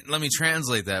 Okay, and let me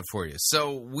translate that for you.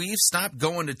 So we've stopped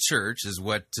going to church, is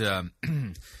what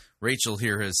Rachel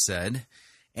here has said,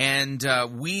 and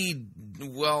we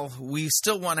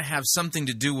still want to have something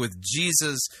to do with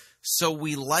Jesus, so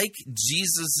we like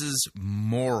Jesus's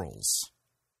morals.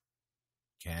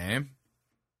 Okay.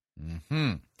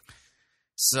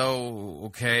 So,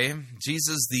 okay,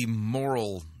 Jesus, the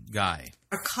moral guy,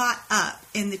 are caught up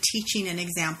in the teaching and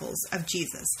examples of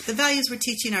Jesus. The values we're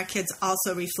teaching our kids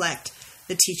also reflect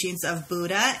the teachings of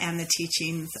Buddha and the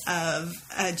teachings of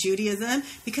Judaism,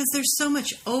 because there's so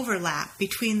much overlap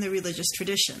between the religious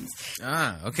traditions.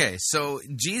 Okay. So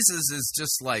Jesus is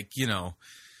just like,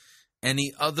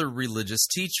 any other religious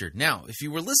teacher. Now, if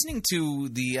you were listening to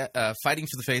the Fighting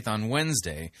for the Faith on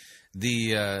Wednesday,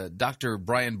 the Dr.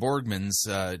 Brian Borgman's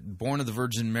Born of the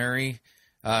Virgin Mary,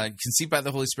 Conceived by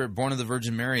the Holy Spirit, Born of the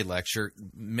Virgin Mary lecture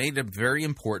made a very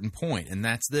important point, and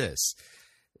that's this,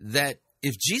 that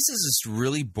if Jesus is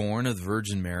really born of the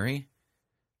Virgin Mary,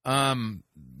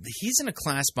 he's in a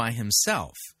class by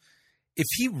himself. If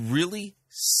he really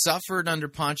suffered under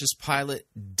Pontius Pilate,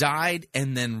 died,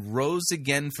 and then rose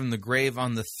again from the grave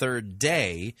on the third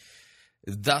day,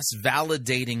 thus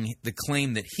validating the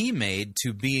claim that he made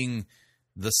to being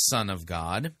the Son of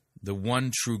God, the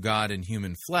one true God in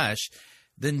human flesh,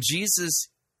 then Jesus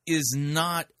is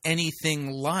not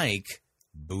anything like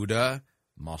Buddha,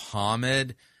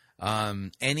 Muhammad,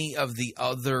 any of the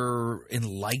other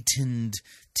enlightened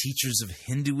teachers of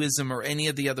Hinduism or any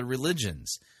of the other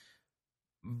religions.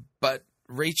 But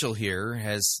Rachel here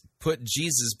has put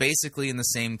Jesus basically in the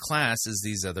same class as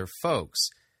these other folks.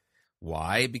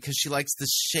 Why? Because she likes the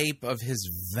shape of his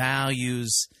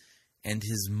values and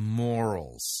his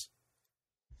morals.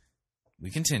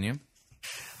 We continue.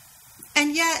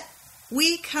 And yet,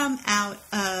 we come out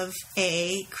of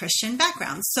a Christian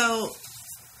background. So,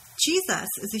 Jesus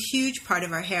is a huge part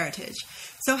of our heritage.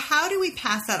 So how do we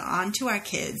pass that on to our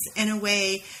kids in a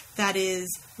way that is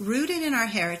rooted in our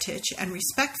heritage and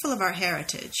respectful of our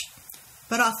heritage,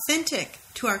 but authentic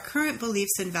to our current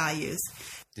beliefs and values?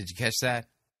 Did you catch that?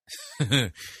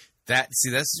 This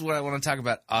is what I want to talk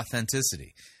about,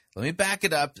 authenticity. Let me back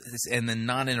it up and then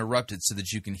not interrupt it so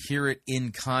that you can hear it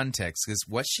in context, because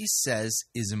what she says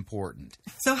is important.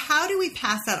 So how do we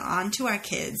pass that on to our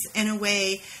kids in a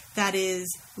way that is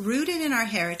rooted in our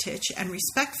heritage and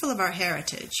respectful of our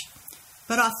heritage,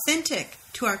 but authentic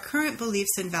to our current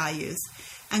beliefs and values,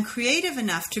 and creative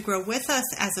enough to grow with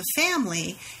us as a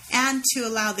family and to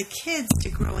allow the kids to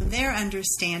grow in their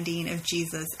understanding of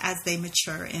Jesus as they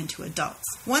mature into adults?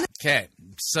 Okay,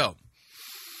 so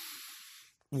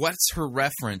what's her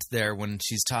reference there when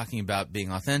she's talking about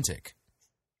being authentic?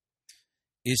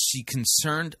 Is she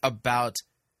concerned about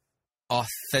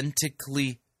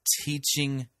authentically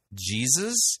teaching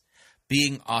Jesus,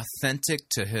 being authentic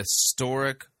to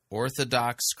historic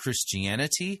Orthodox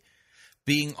Christianity,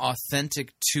 being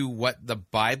authentic to what the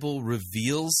Bible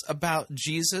reveals about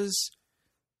Jesus?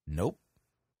 Nope.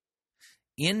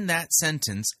 In that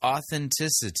sentence,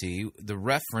 authenticity, the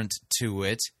referent to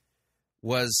it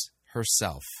was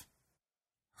herself,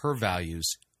 her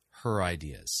values, her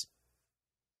ideas.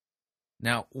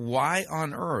 Now, why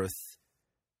on earth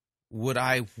would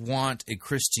I want a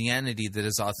Christianity that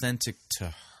is authentic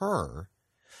to her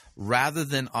rather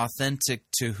than authentic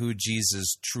to who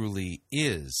Jesus truly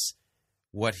is,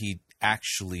 what he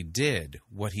actually did,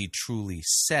 what he truly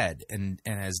said and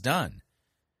has done?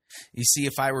 You see,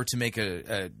 if I were to make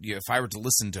if I were to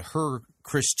listen to her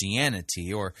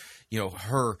Christianity, or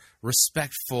her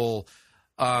respectful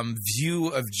view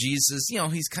of Jesus,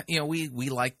 he's we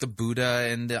like the Buddha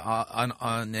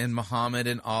and Muhammad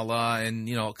and Allah, and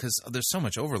because there's so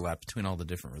much overlap between all the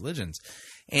different religions,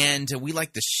 and we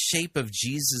like the shape of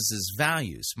Jesus's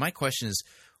values. My question is,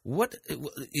 what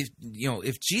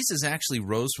if Jesus actually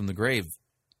rose from the grave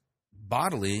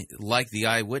bodily, like the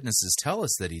eyewitnesses tell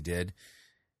us that he did?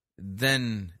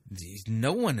 Then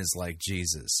no one is like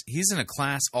Jesus. He's in a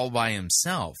class all by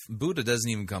himself. Buddha doesn't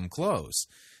even come close.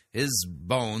 His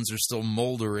bones are still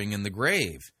moldering in the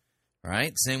grave,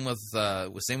 right? Same with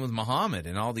Muhammad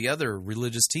and all the other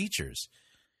religious teachers.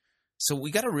 So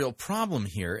we got a real problem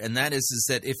here, and that is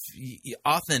that if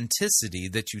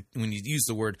authenticity, when you use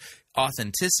the word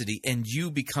authenticity and you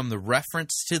become the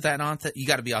reference to that, you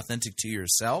got to be authentic to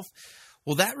yourself.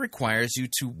 Well, that requires you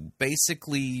to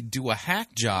basically do a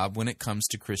hack job when it comes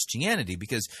to Christianity,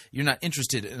 because you're not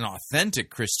interested in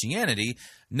authentic Christianity.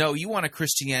 No, you want a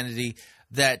Christianity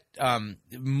that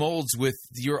molds with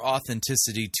your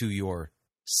authenticity to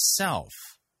yourself.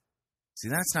 See,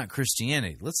 that's not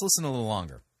Christianity. Let's listen a little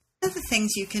longer. One of the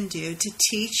things you can do to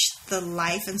teach the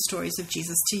life and stories of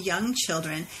Jesus to young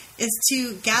children is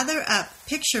to gather up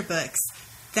picture books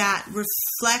that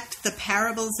reflect the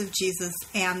parables of Jesus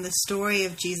and the story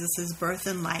of Jesus' birth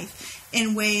and life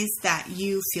in ways that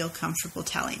you feel comfortable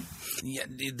telling. Yeah,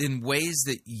 in ways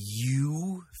that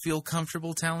you feel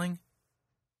comfortable telling?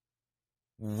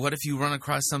 What if you run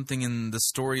across something in the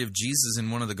story of Jesus in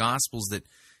one of the Gospels that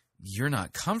you're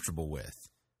not comfortable with?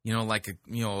 You know, like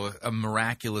a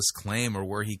miraculous claim, or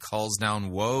where he calls down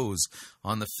woes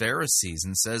on the Pharisees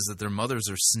and says that their mothers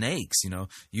are snakes. You know,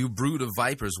 you brood of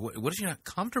vipers. What if you're not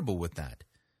comfortable with that?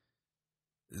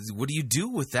 What do you do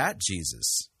with that,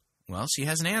 Jesus? Well, she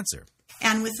has an answer.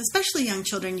 And with especially young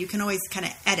children, you can always kind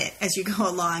of edit as you go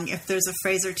along if there's a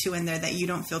phrase or two in there that you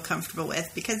don't feel comfortable with,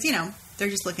 because, you know, they're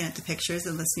just looking at the pictures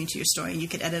and listening to your story, and you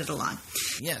could edit it along.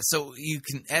 Yeah, so you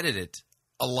can edit it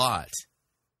a lot.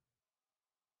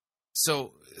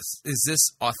 So is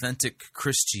this authentic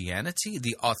Christianity,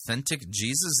 the authentic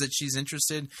Jesus that she's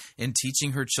interested in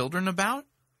teaching her children about?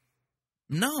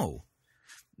 No.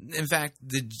 In fact,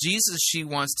 the Jesus she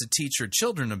wants to teach her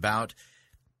children about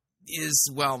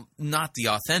is, well, not the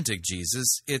authentic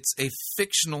Jesus. It's a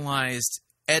fictionalized,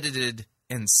 edited,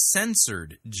 and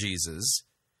censored Jesus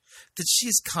that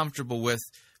she's comfortable with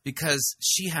because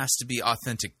she has to be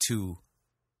authentic to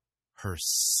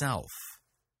herself.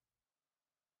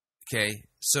 Okay,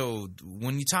 so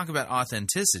when you talk about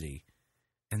authenticity,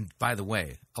 and by the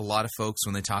way, a lot of folks,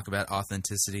 when they talk about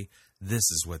authenticity, this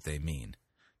is what they mean.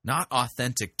 Not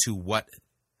authentic to what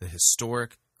the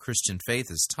historic Christian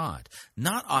faith is taught.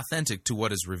 Not authentic to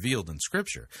what is revealed in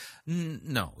Scripture.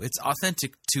 No, it's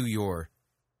authentic to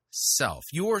yourself.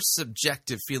 Your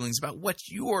subjective feelings about what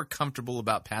you're comfortable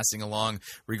about passing along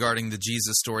regarding the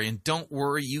Jesus story. And don't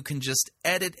worry, you can just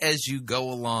edit as you go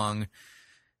along,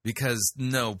 because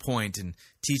no point in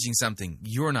teaching something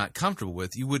you're not comfortable with.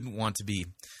 You wouldn't want to be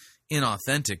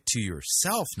inauthentic to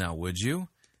yourself now, would you?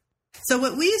 So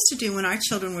what we used to do when our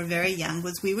children were very young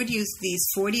was we would use these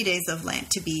 40 days of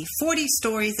Lent to be 40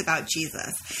 stories about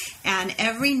Jesus. And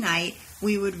every night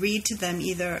we would read to them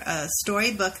either a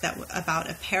storybook about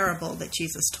a parable that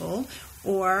Jesus told,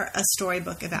 or a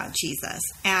storybook about Jesus.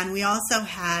 And we also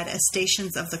had a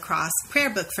Stations of the Cross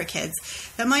prayer book for kids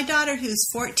that my daughter, who's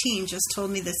 14, just told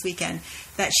me this weekend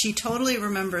that she totally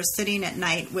remembers sitting at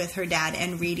night with her dad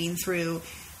and reading through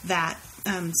that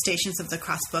Stations of the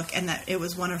Cross book, and that it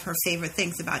was one of her favorite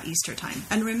things about Easter time.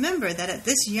 And remember that at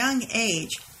this young age,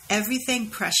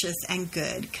 everything precious and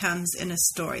good comes in a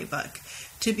storybook.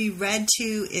 To be read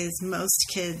to is most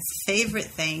kids' favorite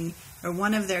thing, or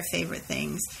one of their favorite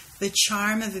things. The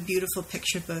charm of a beautiful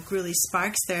picture book really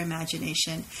sparks their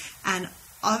imagination, and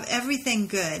of everything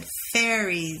good,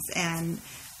 fairies and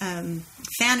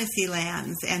fantasy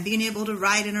lands and being able to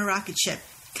ride in a rocket ship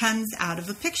comes out of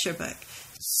a picture book.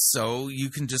 So you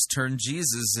can just turn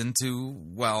Jesus into,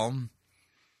 well,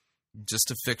 just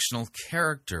a fictional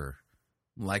character,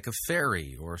 like a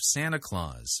fairy or Santa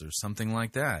Claus or something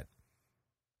like that.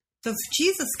 So if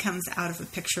Jesus comes out of a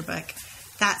picture book,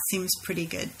 that seems pretty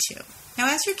good too. Now,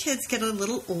 as your kids get a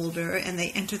little older and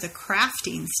they enter the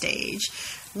crafting stage,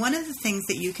 one of the things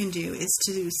that you can do is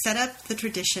to set up the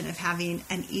tradition of having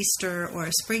an Easter or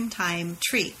a springtime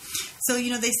tree. So,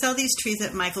 you know, they sell these trees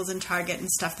at Michael's and Target and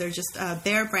stuff. They're just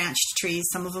bare branched trees.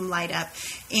 Some of them light up.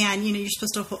 And, you know, you're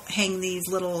supposed to hang these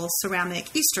little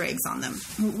ceramic Easter eggs on them.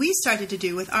 What we started to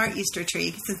do with our Easter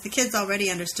tree, since the kids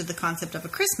already understood the concept of a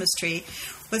Christmas tree,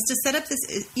 was to set up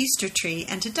this Easter tree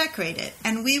and to decorate it.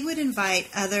 And we would invite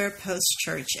other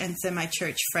post-church and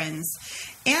semi-church friends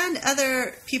and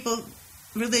other people,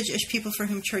 Relig-ish people for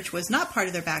whom church was not part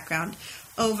of their background,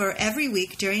 over every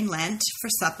week during Lent for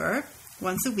supper,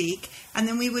 once a week. And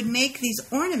then we would make these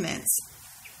ornaments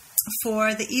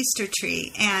for the Easter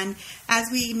tree. And as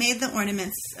we made the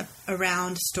ornaments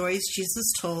around stories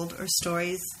Jesus told or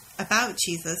stories about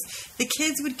Jesus, the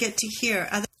kids would get to hear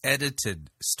other edited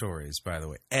stories, by the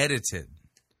way. Edited.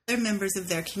 Other members of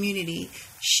their community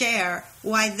share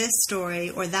why this story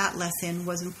or that lesson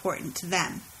was important to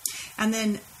them. And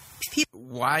then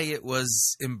why it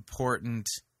was important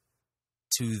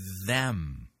to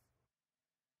them.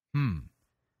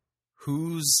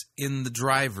 Who's in the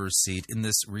driver's seat in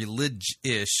this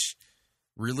Relig-ish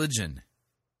religion?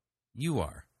 You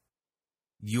are.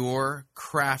 You're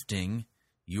crafting,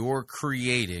 you're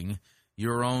creating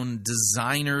your own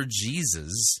designer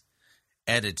Jesus,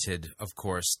 edited, of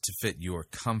course, to fit your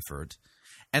comfort,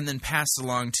 and then passed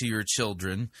along to your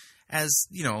children as,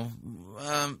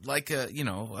 like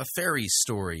a fairy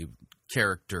story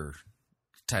character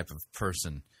type of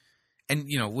person. And,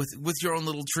 with your own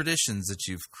little traditions that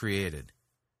you've created.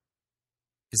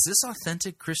 Is this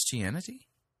authentic Christianity?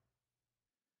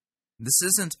 This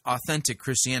isn't authentic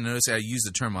Christianity. Notice I use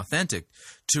the term authentic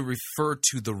to refer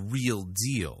to the real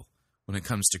deal when it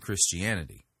comes to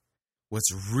Christianity.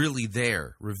 What's really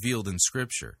there, revealed in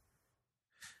Scripture.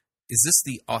 Is this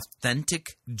the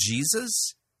authentic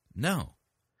Jesus? No.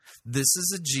 This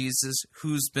is a Jesus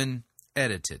who's been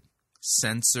edited,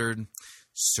 censored,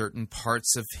 certain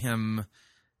parts of him,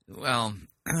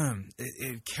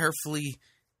 carefully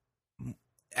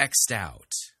X'd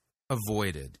out,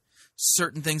 avoided.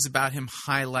 Certain things about him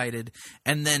highlighted,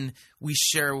 and then we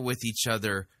share with each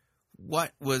other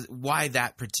why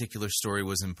that particular story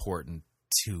was important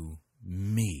to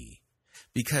me.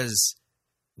 Because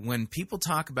when people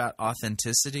talk about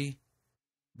authenticity,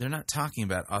 they're not talking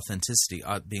about authenticity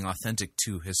being authentic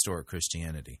to historic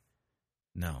Christianity.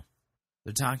 No.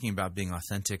 They're talking about being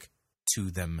authentic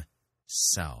to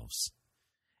themselves.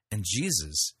 And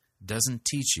Jesus doesn't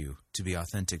teach you to be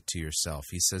authentic to yourself.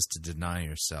 He says to deny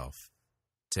yourself,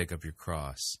 take up your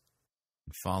cross,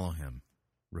 and follow him,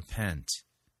 repent,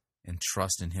 and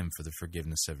trust in him for the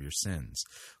forgiveness of your sins.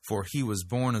 For he was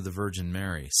born of the Virgin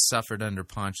Mary, suffered under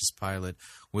Pontius Pilate,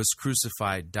 was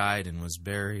crucified, died, and was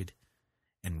buried,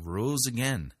 and rose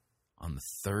again on the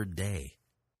third day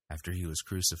after he was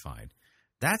crucified.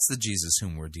 That's the Jesus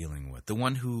whom we're dealing with, the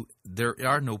one who there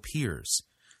are no peers.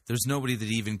 There's nobody that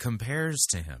even compares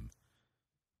to him.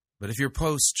 But if you're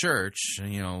post-church,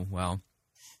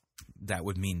 that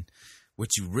would mean what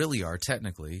you really are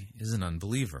technically is an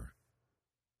unbeliever.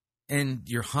 And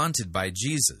you're haunted by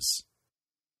Jesus.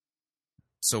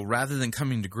 So rather than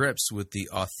coming to grips with the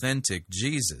authentic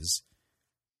Jesus,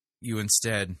 you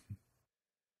instead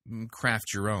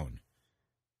craft your own.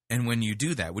 And when you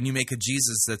do that, when you make a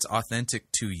Jesus that's authentic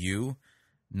to you,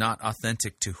 not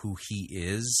authentic to who he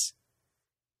is,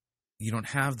 you don't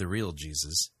have the real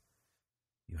Jesus.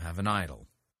 You have an idol.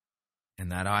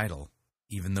 And that idol,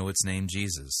 even though it's named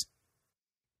Jesus,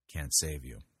 can't save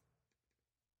you.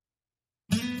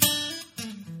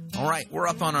 All right, we're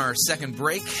up on our second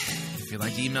break. If you'd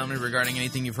like to email me regarding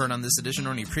anything you've heard on this edition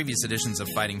or any previous editions of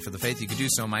Fighting for the Faith, you can do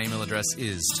so. My email address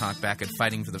is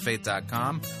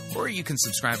talkback@fightingforthefaith.com, or you can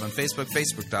subscribe on Facebook,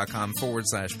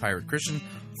 facebook.com/Pirate Christian.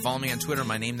 Follow me on Twitter,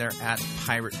 my name there,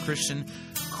 @Pirate Christian.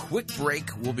 Quick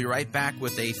break. We'll be right back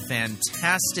with a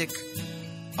fantastic,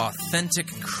 authentic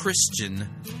Christian,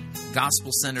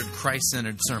 gospel-centered,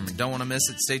 Christ-centered sermon. Don't want to miss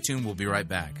it. Stay tuned. We'll be right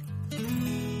back.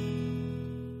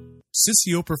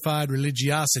 Socioprofied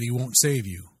religiosity won't save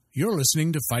you. You're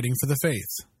listening to Fighting for the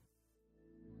Faith.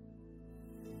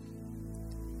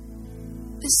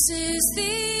 This is the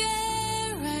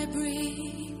air I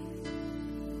breathe.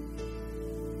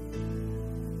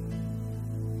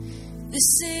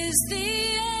 This is the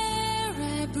air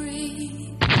I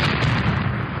breathe.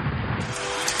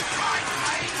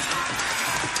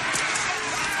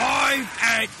 I've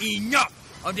had enough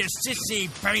of this sissy,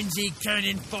 pansy,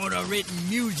 cannon fodder written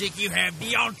music you have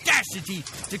the audacity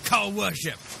to call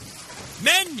worship.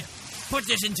 Men, put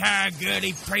this entire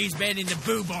girly praise band in the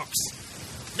boo box.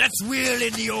 Let's wheel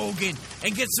in the organ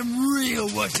and get some real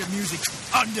worship music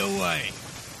underway.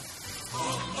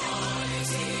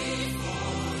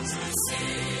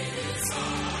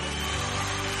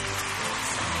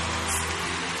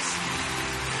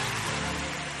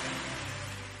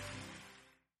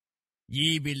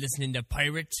 Ye be listening to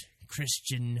Pirate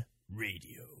Christian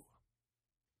Radio.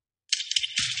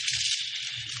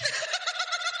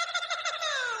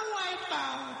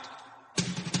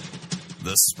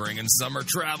 The spring and summer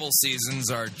travel seasons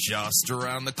are just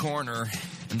around the corner,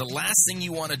 and the last thing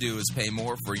you want to do is pay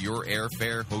more for your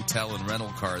airfare, hotel, and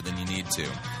rental car than you need to.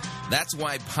 That's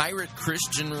why Pirate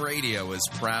Christian Radio is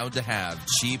proud to have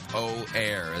Cheapo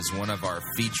Air as one of our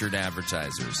featured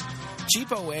advertisers.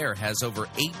 Cheapo Air has over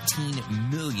 18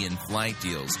 million flight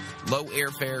deals, low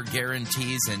airfare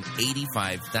guarantees, and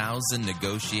 85,000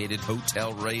 negotiated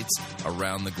hotel rates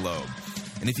around the globe.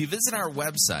 And if you visit our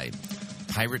website,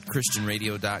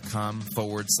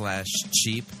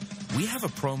 piratechristianradio.com/cheap, we have a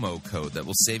promo code that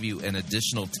will save you an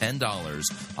additional $10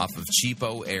 off of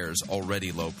Cheapo Air's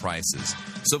already low prices.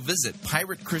 So visit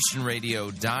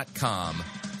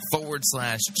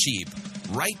piratechristianradio.com/cheap.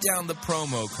 Write down the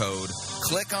promo code,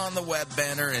 click on the web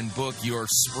banner, and book your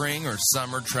spring or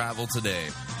summer travel today.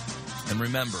 And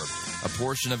remember, a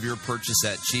portion of your purchase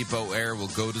at Cheapo Air will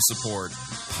go to support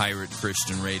Pirate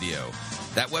Christian Radio.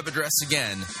 That web address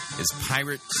again is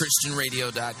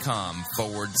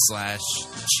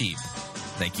piratechristianradio.com/cheap.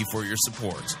 Thank you for your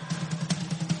support.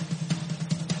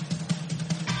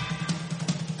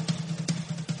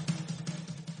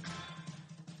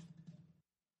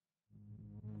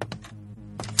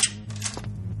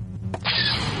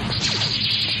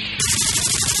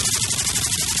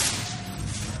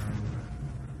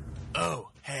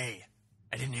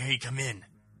 come in.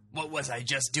 What was I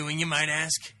just doing, you might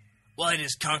ask? Well, I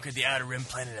just conquered the outer rim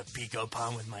planet of Pico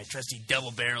Palm with my trusty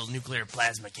double-barreled nuclear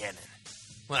plasma cannon.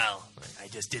 Well, I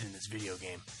just did in this video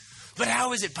game. But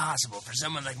how is it possible for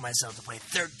someone like myself to play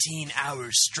 13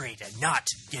 hours straight and not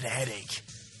get a headache?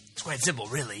 It's quite simple,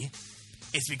 really.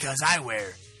 It's because I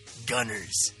wear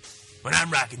gunners. When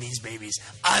I'm rocking these babies,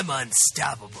 I'm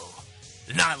unstoppable.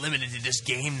 They're not limited to just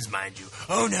games, mind you.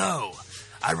 Oh, no.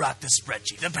 I rock the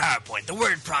spreadsheet, the PowerPoint, the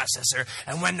word processor,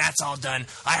 and when that's all done,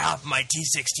 I hop my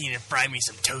T16 and fry me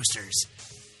some toasters.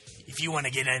 If you want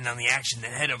to get in on the action,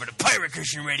 then head over to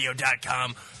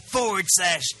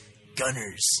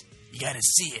piratechristianradio.com/gunners. You gotta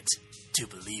see it to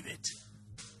believe it.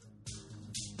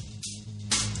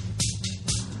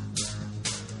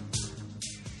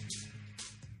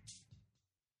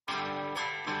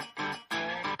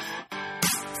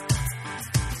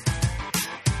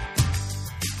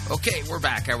 Okay, we're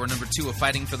back. Hour number 2 of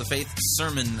Fighting for the Faith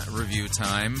sermon review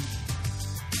time.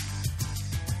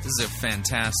 This is a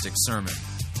fantastic sermon.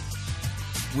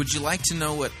 Would you like to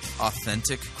know what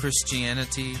authentic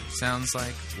Christianity sounds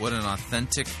like? What an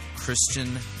authentic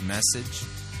Christian message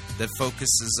that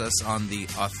focuses us on the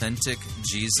authentic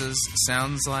Jesus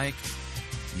sounds like?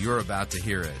 You're about to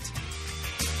hear it.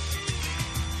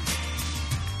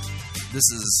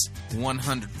 This is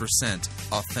 100%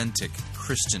 authentic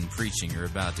Christian preaching you're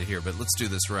about to hear, but let's do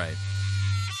this right.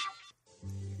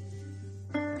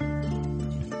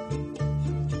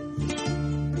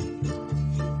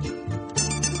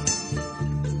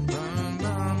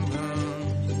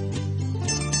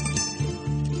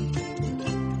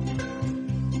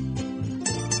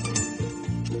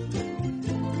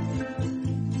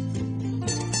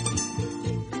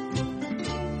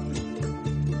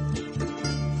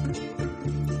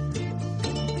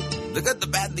 The good, the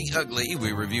bad, the ugly.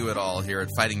 We review it all here at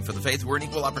Fighting for the Faith. We're an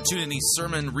equal opportunity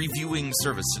sermon reviewing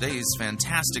service. Today's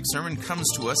fantastic sermon comes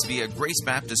to us via Grace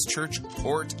Baptist Church,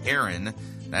 Port Erin.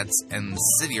 That's in the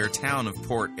city or town of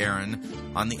Port Erin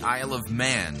on the Isle of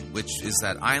Man, which is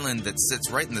that island that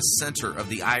sits right in the center of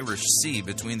the Irish Sea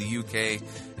between the UK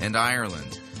and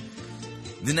Ireland.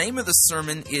 The name of the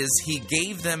sermon is He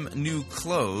Gave Them New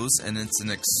Clothes, and it's an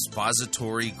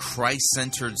expository,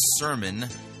 Christ-centered sermon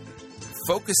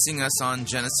focusing us on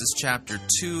Genesis chapter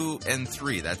 2 and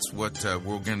 3. That's what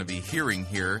we're going to be hearing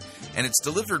here, and it's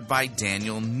delivered by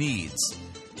Daniel Neades.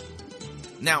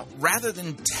 Now, rather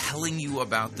than telling you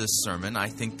about this sermon, I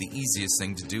think the easiest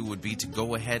thing to do would be to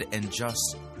go ahead and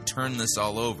just turn this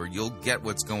all over. You'll get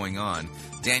what's going on.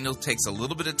 Daniel takes a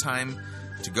little bit of time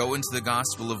to go into the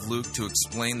Gospel of Luke to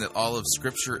explain that all of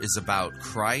Scripture is about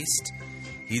Christ.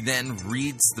 He then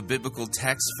reads the biblical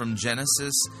text from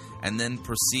Genesis and then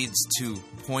proceeds to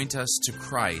point us to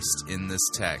Christ in this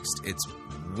text. It's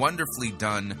wonderfully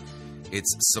done.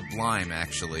 It's sublime,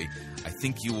 actually. I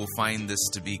think you will find this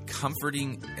to be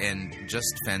comforting and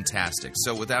just fantastic.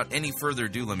 So without any further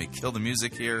ado, let me kill the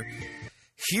music here.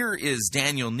 Here is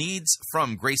Daniel Neades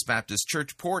from Grace Baptist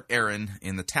Church, Port Erin,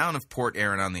 in the town of Port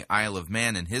Erin on the Isle of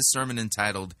Man, and his sermon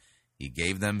entitled, He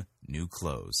Gave Them New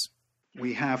Clothes.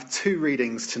 We have 2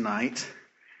 readings tonight.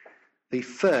 The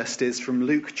first is from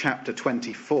Luke chapter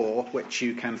 24, which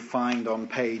you can find on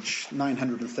page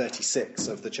 936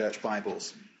 of the Church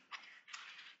Bibles.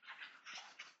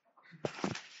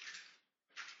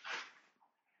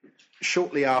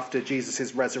 Shortly after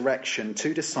Jesus' resurrection,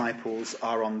 2 disciples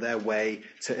are on their way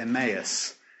to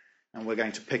Emmaus, and we're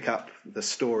going to pick up the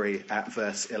story at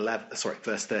verse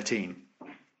 13.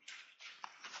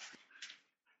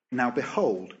 Now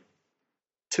behold,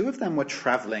 2 of them were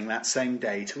travelling that same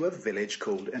day to a village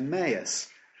called Emmaus,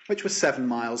 which was 7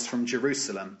 miles from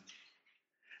Jerusalem.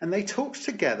 And they talked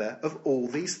together of all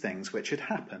these things which had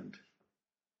happened.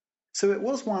 So it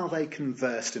was while they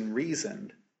conversed and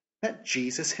reasoned that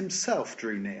Jesus himself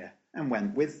drew near and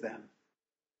went with them.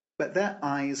 But their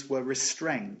eyes were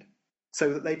restrained,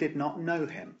 so that they did not know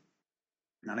him.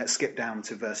 Now let's skip down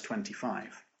to verse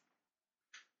 25.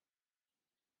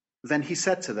 Then he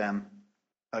said to them,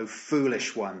 O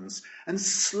foolish ones, and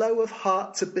slow of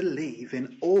heart to believe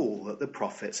in all that the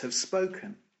prophets have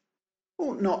spoken.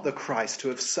 Ought not the Christ to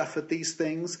have suffered these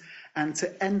things and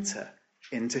to enter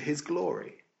into his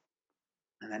glory?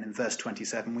 And then in verse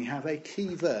 27 we have a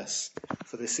key verse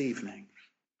for this evening.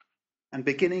 And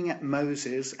beginning at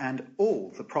Moses and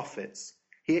all the prophets,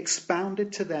 he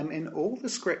expounded to them in all the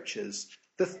scriptures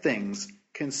the things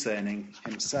concerning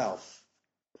himself.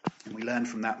 And we learn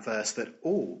from that verse that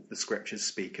all the scriptures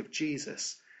speak of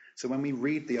Jesus. So when we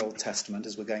read the Old Testament,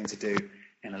 as we're going to do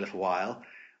in a little while,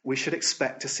 we should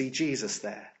expect to see Jesus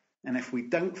there. And if we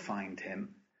don't find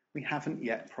him, we haven't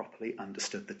yet properly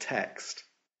understood the text.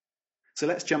 So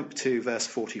let's jump to verse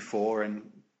 44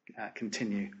 and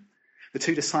continue. The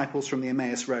 2 disciples from the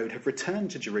Emmaus Road have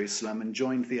returned to Jerusalem and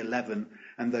joined the 11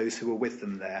 and those who were with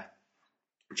them there.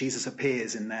 Jesus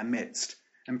appears in their midst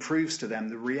and proves to them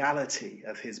the reality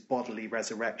of his bodily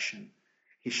resurrection.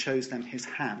 He shows them his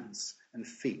hands and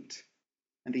feet,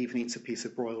 and even eats a piece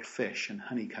of broiled fish and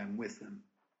honeycomb with them.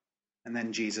 And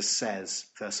then Jesus says,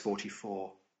 verse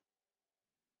 44,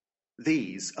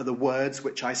 "These are the words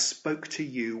which I spoke to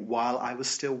you while I was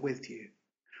still with you,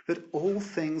 that all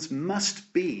things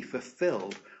must be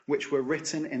fulfilled which were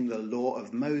written in the law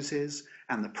of Moses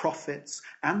and the prophets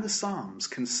and the Psalms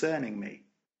concerning me."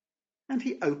 And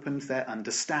he opened their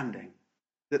understanding,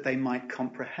 that they might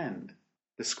comprehend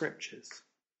the Scriptures.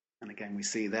 And again, we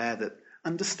see there that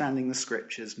understanding the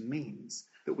Scriptures means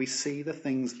that we see the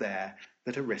things there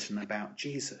that are written about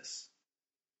Jesus.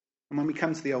 And when we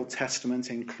come to the Old Testament,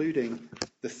 including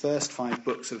the first 5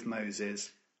 books of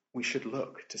Moses, we should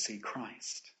look to see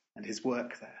Christ and his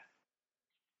work there.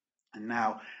 And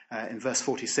now, in verse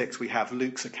 46, we have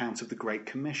Luke's account of the Great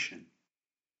Commission.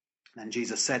 And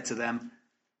Jesus said to them,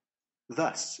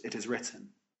 "Thus it is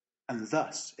written, and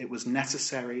thus it was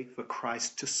necessary for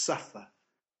Christ to suffer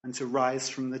and to rise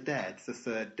from the dead the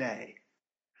 3rd day,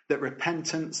 that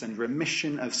repentance and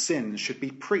remission of sins should be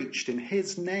preached in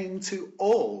his name to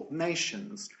all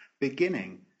nations,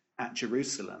 beginning at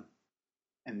Jerusalem.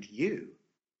 And you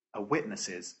are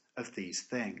witnesses of these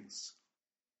things."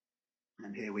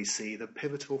 And here we see the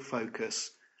pivotal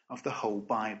focus of the whole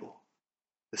Bible,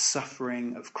 the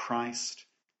suffering of Christ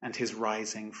and his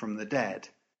rising from the dead.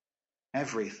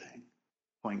 Everything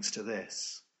points to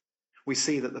this. We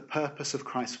see that the purpose of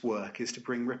Christ's work is to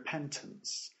bring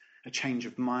repentance, a change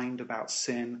of mind about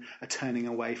sin, a turning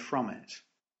away from it,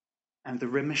 and the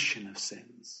remission of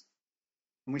sins.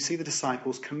 And we see the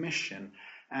disciples' commission,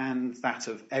 and that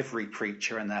of every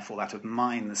preacher, and therefore that of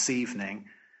mine this evening,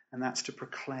 and that's to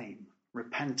proclaim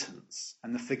repentance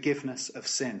and the forgiveness of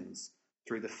sins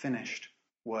through the finished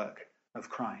work of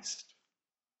Christ.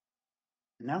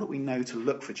 And now that we know to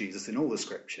look for Jesus in all the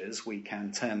Scriptures, we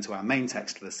can turn to our main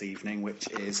text for this evening, which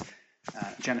is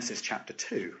Genesis chapter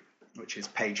 2, which is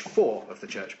page 4 of the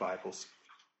Church Bibles.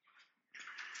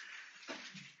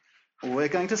 We're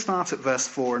going to start at verse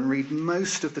 4 and read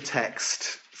most of the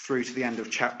text through to the end of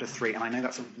chapter 3. And I know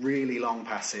that's a really long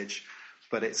passage,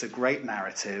 but it's a great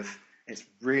narrative. It's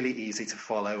really easy to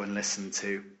follow and listen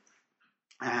to.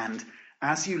 And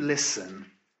as you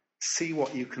listen, see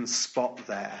what you can spot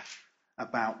there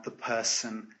about the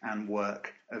person and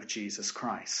work of Jesus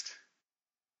Christ.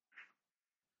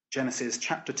 Genesis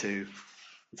chapter 2,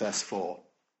 verse 4.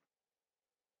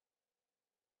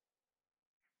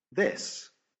 "This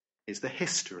is the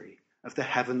history of the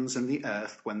heavens and the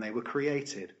earth when they were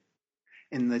created,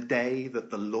 in the day that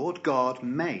the Lord God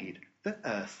made the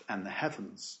earth and the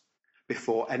heavens,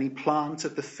 before any plant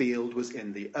of the field was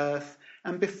in the earth,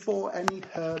 and before any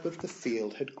herb of the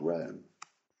field had grown.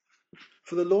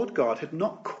 For the Lord God had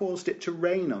not caused it to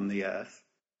rain on the earth,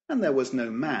 and there was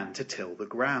no man to till the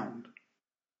ground.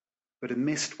 But a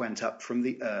mist went up from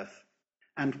the earth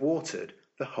and watered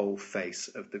the whole face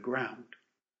of the ground.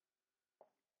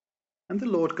 And the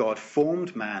Lord God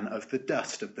formed man of the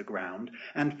dust of the ground,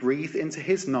 and breathed into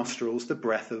his nostrils the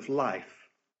breath of life.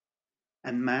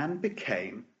 And man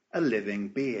became a living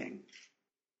being.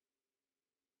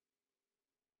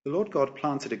 The Lord God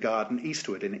planted a garden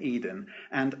eastward in Eden,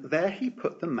 and there he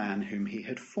put the man whom he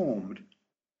had formed.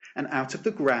 And out of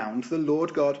the ground the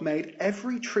Lord God made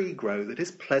every tree grow that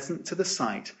is pleasant to the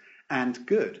sight and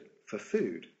good for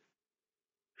food.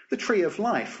 The tree of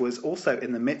life was also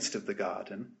in the midst of the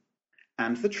garden,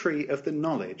 and the tree of the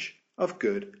knowledge of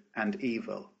good and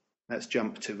evil." Let's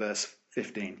jump to verse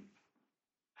 15.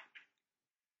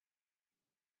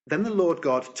 "Then the Lord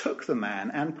God took the man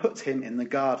and put him in the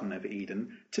Garden of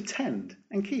Eden to tend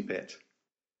and keep it.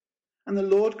 And the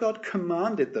Lord God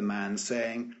commanded the man,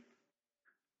 saying,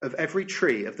 'Of every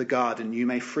tree of the garden you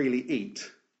may freely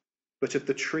eat, but of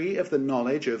the tree of the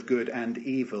knowledge of good and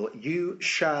evil you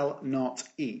shall not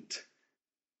eat.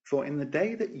 For in the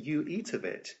day that you eat of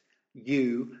it,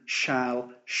 you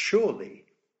shall surely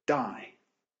die.'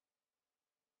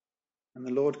 And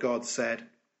the Lord God said,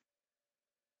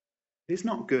 'It is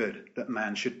not good that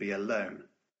man should be alone.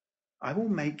 I will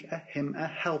make him a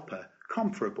helper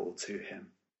comparable to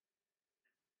him.'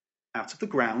 Out of the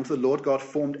ground the Lord God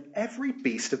formed every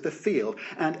beast of the field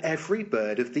and every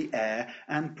bird of the air,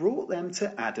 and brought them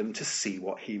to Adam to see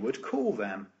what he would call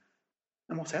them.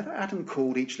 And whatever Adam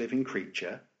called each living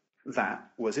creature,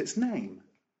 that was its name.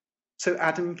 So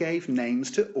Adam gave names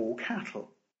to all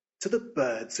cattle, to the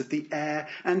birds of the air,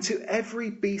 and to every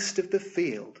beast of the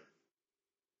field.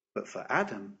 But for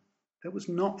Adam, there was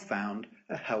not found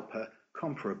a helper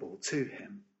comparable to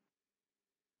him.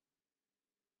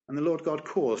 And the Lord God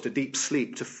caused a deep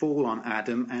sleep to fall on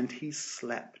Adam, and he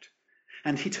slept.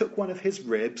 And he took one of his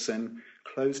ribs and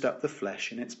closed up the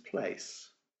flesh in its place.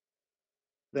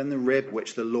 Then the rib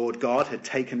which the Lord God had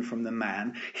taken from the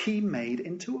man, he made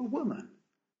into a woman,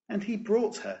 and he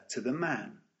brought her to the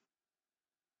man.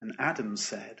 And Adam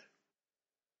said,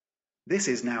 "This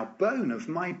is now bone of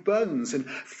my bones and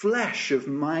flesh of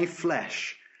my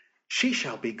flesh. She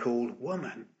shall be called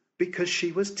woman, because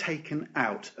she was taken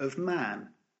out of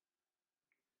man.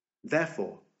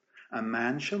 Therefore, a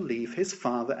man shall leave his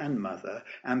father and mother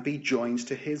and be joined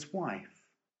to his wife,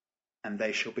 and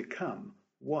they shall become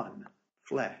one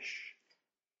flesh."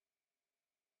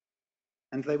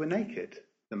 And they were naked,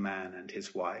 the man and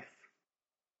his wife,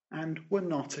 and were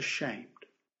not ashamed.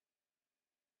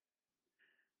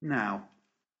 Now,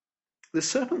 the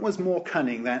serpent was more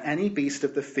cunning than any beast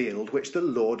of the field which the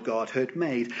Lord God had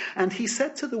made. And he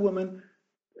said to the woman,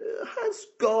 "Has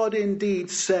God indeed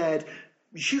said,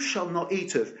 'You shall not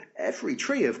eat of every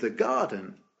tree of the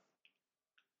garden'?"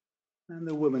 And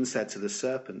the woman said to the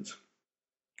serpent,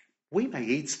 "We may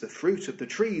eat the fruit of the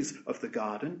trees of the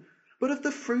garden, but of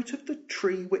the fruit of the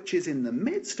tree which is in the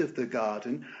midst of the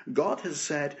garden, God has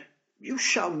said, 'You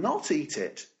shall not eat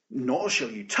it, nor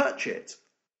shall you touch it,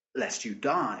 lest you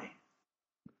die.'"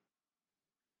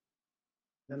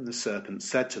 Then the serpent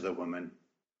said to the woman,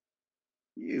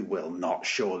 "You will not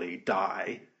surely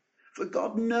die, for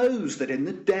God knows that in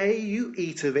the day you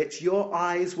eat of it, your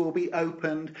eyes will be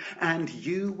opened, and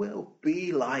you will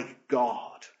be like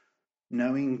God,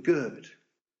 knowing good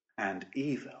and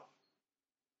evil."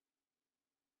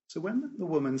 So when the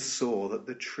woman saw that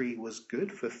the tree was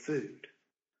good for food,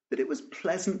 that it was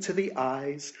pleasant to the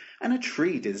eyes, and a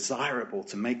tree desirable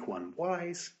to make one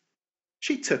wise,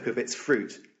 she took of its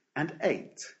fruit and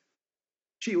ate.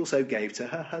 She also gave to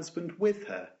her husband with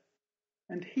her,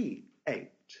 and he ate.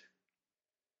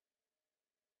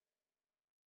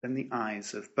 Then the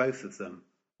eyes of both of them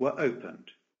were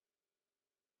opened,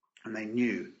 and they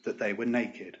knew that they were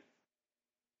naked.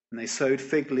 And they sewed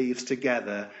fig leaves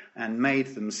together and made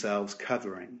themselves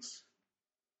coverings.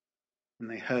 And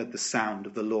they heard the sound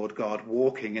of the Lord God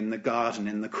walking in the garden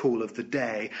in the cool of the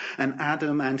day. And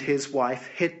Adam and his wife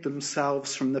hid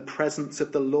themselves from the presence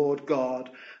of the Lord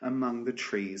God among the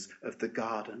trees of the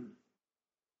garden.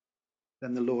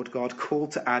 Then the Lord God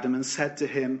called to Adam and said to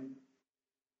him,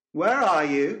 "Where are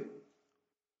you?"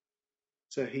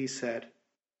 So he said,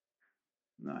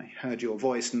 "I heard your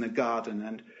voice in the garden,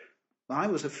 and I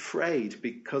was afraid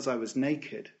because I was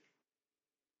naked,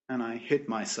 and I hid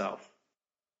myself."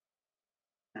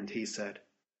 And he said,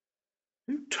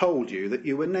 "Who told you that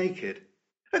you were naked?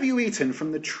 Have you eaten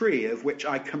from the tree of which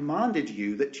I commanded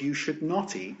you that you should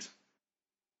not eat?"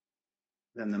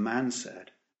 Then the man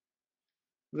said,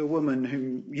 "The woman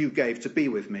whom you gave to be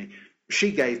with me,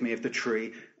 she gave me of the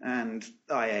tree, and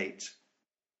I ate."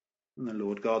 And the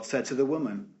Lord God said to the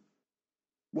woman,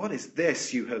 "What is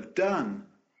this you have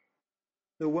done?"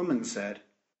 The woman said,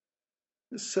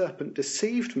 "The serpent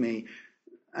deceived me,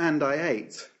 and I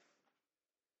ate."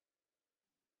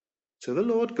 So the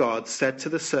Lord God said to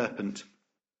the serpent,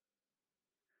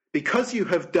 "Because you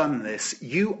have done this,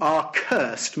 you are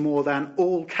cursed more than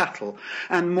all cattle,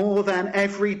 and more than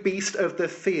every beast of the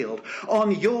field.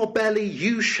 On your belly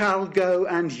you shall go,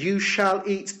 and you shall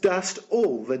eat dust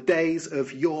all the days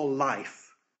of your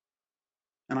life.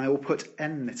 And I will put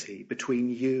enmity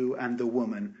between you and the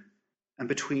woman, and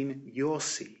between your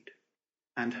seed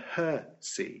and her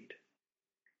seed.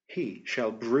 He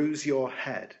shall bruise your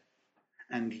head,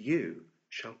 and you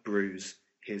shall bruise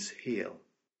his heel."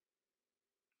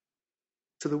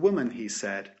 To the woman he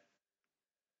said,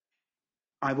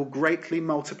 "I will greatly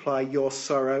multiply your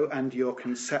sorrow and your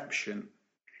conception.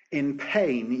 In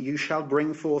pain you shall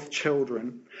bring forth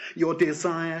children. Your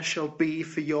desire shall be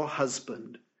for your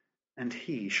husband, and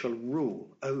he shall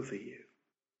rule over you."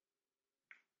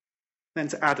 Then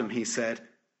to Adam he said,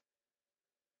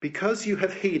 "Because you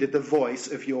have heeded the voice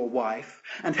of your wife,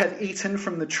 and have eaten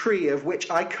from the tree of which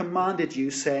I commanded you,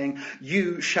 saying,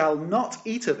 'You shall not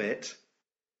eat of it,'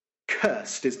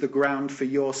 cursed is the ground for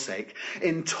your sake.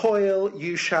 In toil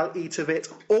you shall eat of it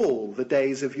all the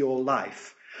days of your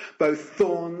life. Both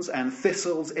thorns and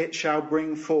thistles it shall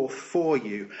bring forth for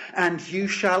you, and you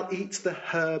shall eat the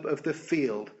herb of the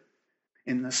field.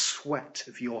 In the sweat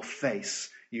of your face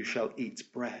you shall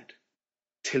eat bread,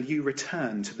 till you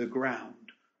return to the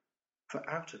ground. For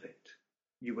out of it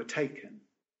you were taken.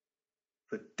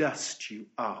 For dust you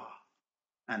are,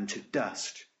 and to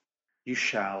dust you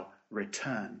shall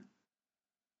return."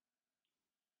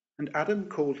 And Adam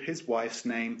called his wife's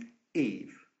name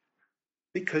Eve,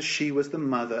 because she was the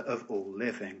mother of all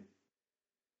living.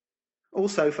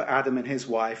 Also for Adam and his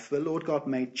wife, the Lord God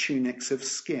made tunics of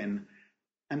skin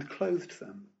and clothed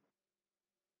them.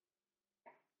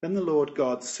 Then the Lord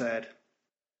God said,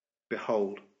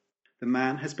 "Behold, the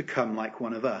man has become like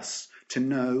one of us, to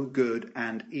know good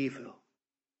and evil.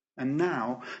 And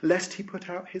now, lest he put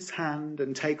out his hand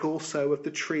and take also of the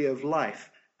tree of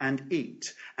life, and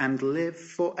eat, and live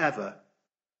forever."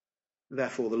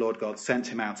 Therefore the Lord God sent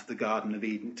him out of the Garden of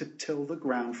Eden to till the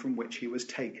ground from which he was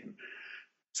taken.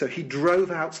 So he drove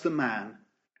out the man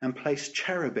and placed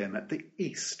cherubim at the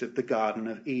east of the Garden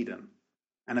of Eden,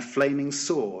 and a flaming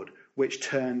sword which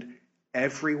turned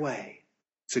every way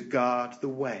to guard the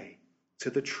way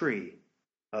to the tree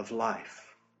of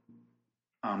life.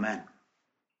 Amen.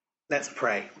 Let's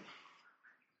pray.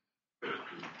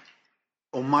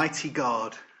 Almighty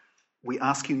God, we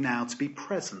ask you now to be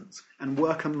present and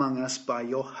work among us by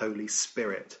your Holy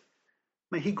Spirit.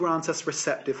 May he grant us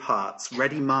receptive hearts,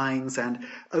 ready minds, and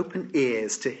open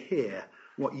ears to hear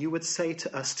what you would say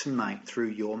to us tonight through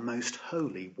your most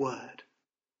holy word.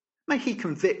 May he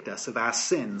convict us of our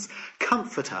sins,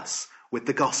 comfort us with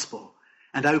the gospel,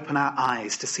 and open our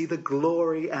eyes to see the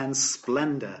glory and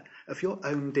splendor of your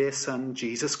own dear Son,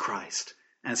 Jesus Christ,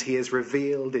 as he is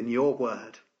revealed in your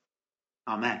word.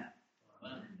 Amen.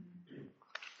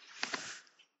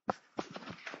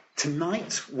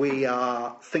 Tonight we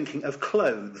are thinking of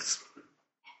clothes,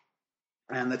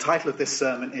 and the title of this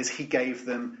sermon is "He Gave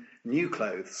Them New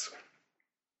Clothes."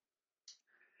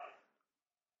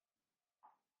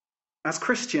 As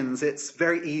Christians, it's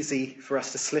very easy for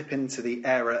us to slip into the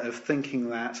error of thinking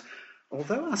that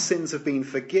although our sins have been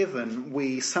forgiven,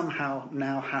 we somehow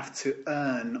now have to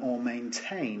earn or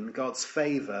maintain God's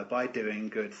favour by doing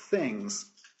good things.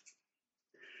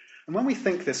 And when we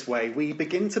think this way, we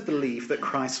begin to believe that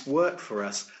Christ's work for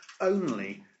us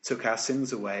only took our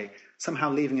sins away, somehow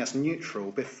leaving us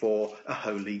neutral before a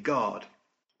holy God.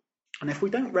 And if we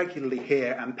don't regularly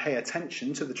hear and pay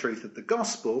attention to the truth of the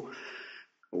gospel,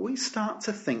 we start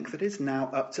to think that it's now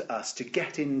up to us to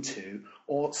get into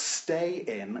or stay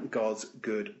in God's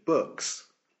good books.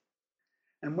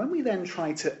 And when we then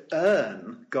try to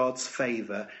earn God's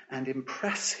favour and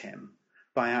impress him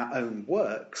by our own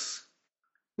works,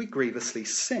 we grievously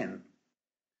sin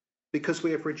because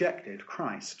we have rejected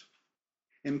Christ.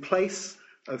 In place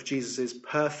of Jesus'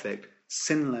 perfect,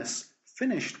 sinless,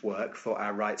 finished work for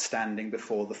our right standing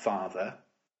before the Father,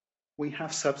 we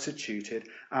have substituted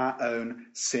our own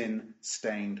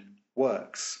sin-stained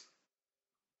works.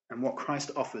 And what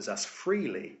Christ offers us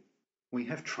freely, we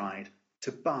have tried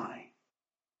to buy.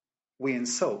 We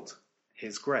insult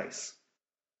his grace.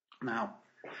 Now,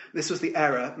 this was the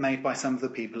error made by some of the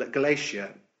people at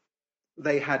Galatia.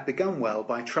 They had begun well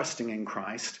by trusting in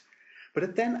Christ, but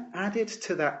had then added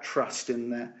to that a trust in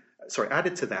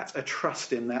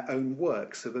their own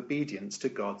works of obedience to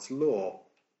God's law.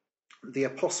 The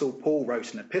Apostle Paul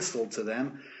wrote an epistle to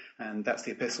them, and that's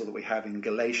the epistle that we have in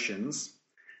Galatians.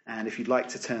 And if you'd like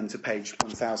to turn to page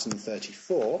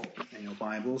 1034 in your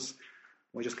Bibles,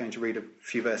 we're just going to read a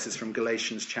few verses from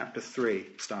Galatians chapter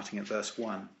 3, starting at verse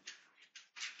 1.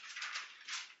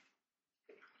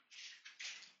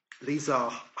 These are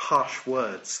harsh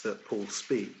words that Paul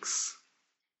speaks.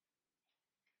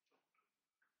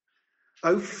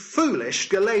 "O foolish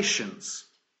Galatians,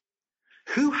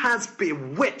 who has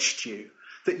bewitched you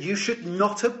that you should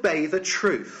not obey the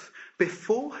truth,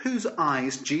 before whose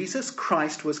eyes Jesus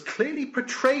Christ was clearly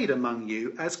portrayed among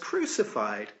you as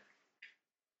crucified?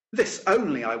 This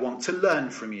only I want to learn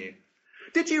from you.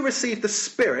 Did you receive the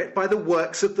Spirit by the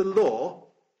works of the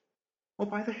law, or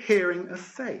by the hearing of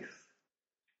faith?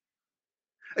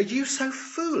 Are you so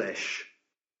foolish?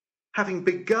 Having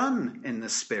begun in the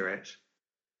Spirit,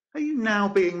 are you now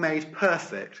being made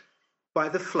perfect by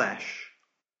the flesh?"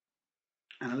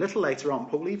 And a little later on,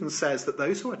 Paul even says that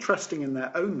those who are trusting in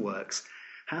their own works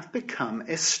have become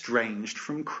estranged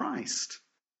from Christ.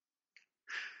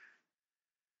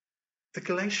 The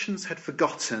Galatians had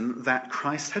forgotten that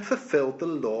Christ had fulfilled the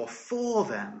law for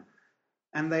them.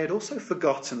 And they had also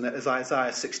forgotten that, as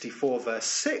Isaiah 64 verse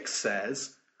 6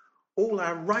 says, all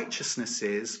our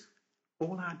righteousnesses,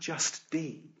 all our just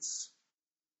deeds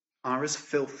are as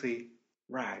filthy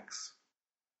rags.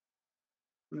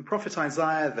 And the prophet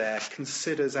Isaiah there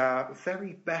considers our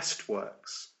very best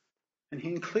works. And he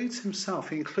includes himself,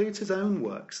 he includes his own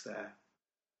works there.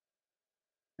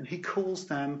 And he calls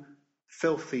them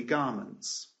filthy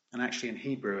garments. And actually in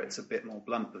Hebrew it's a bit more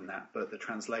blunt than that, but the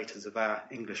translators of our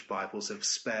English Bibles have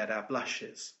spared our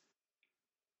blushes.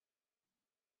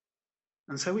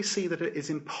 And so we see that it is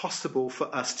impossible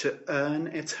for us to earn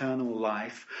eternal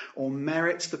life or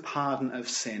merit the pardon of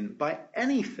sin by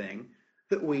anything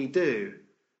that we do,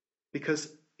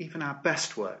 because even our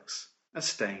best works are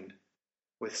stained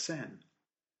with sin.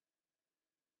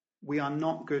 We are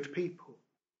not good people.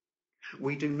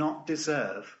 We do not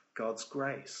deserve God's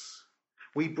grace.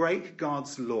 We break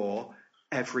God's law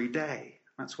every day.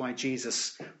 That's why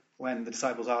Jesus, when the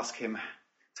disciples ask him,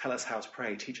 tell us how to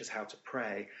pray, teach us how to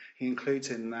pray, he includes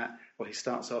in that, he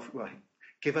starts off,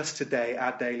 give us today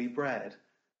our daily bread.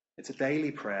 It's a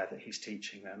daily prayer that he's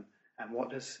teaching them. And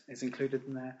what is included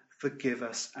in there? Forgive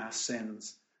us our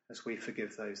sins as we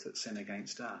forgive those that sin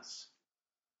against us.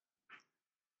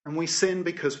 And we sin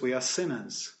because we are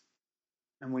sinners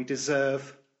and we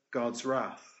deserve God's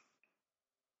wrath.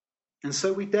 And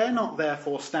so we dare not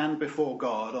therefore stand before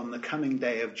God on the coming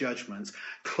day of judgment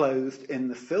clothed in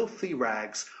the filthy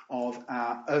rags of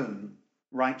our own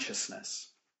righteousness.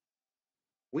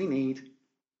 We need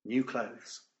new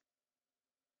clothes.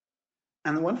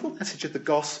 And the wonderful message of the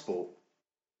gospel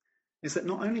is that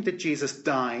not only did Jesus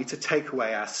die to take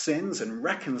away our sins and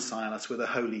reconcile us with a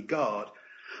holy God,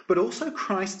 but also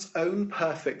Christ's own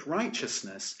perfect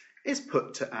righteousness is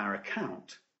put to our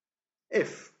account,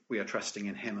 if we are trusting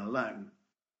in him alone.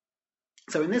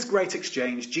 So in this great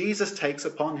exchange, Jesus takes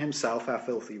upon himself our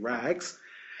filthy rags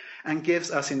and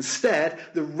gives us instead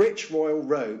the rich royal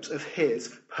robes of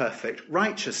his perfect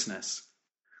righteousness.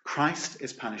 Christ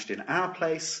is punished in our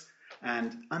place,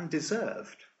 and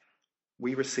undeserved,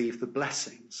 we receive the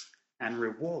blessings and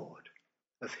reward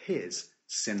of his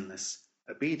sinless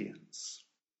obedience.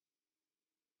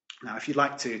 Now, if you'd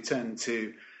like to turn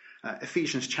to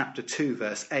Ephesians chapter 2,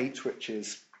 verse 8, which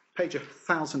is page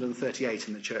 1038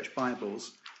 in the church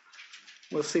Bibles,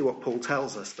 we'll see what Paul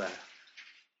tells us there.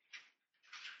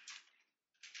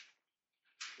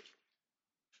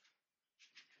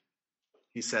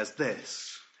 He says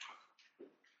this,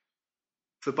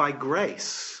 "For by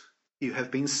grace you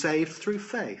have been saved through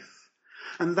faith,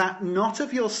 and that not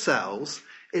of yourselves,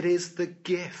 it is the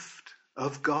gift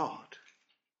of God,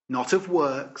 not of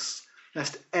works,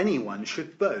 lest anyone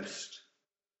should boast.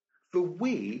 For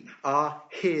we are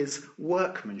his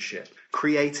workmanship,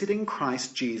 created in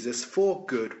Christ Jesus for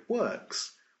good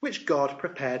works, which God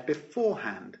prepared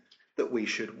beforehand that we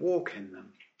should walk in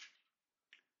them."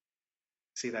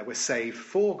 See there, we're saved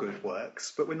for good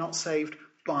works, but we're not saved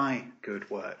by good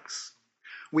works.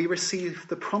 We receive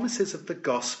the promises of the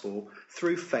gospel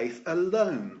through faith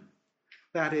alone.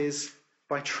 That is,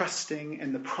 by trusting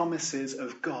in the promises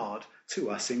of God to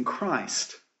us in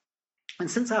Christ. And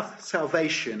since our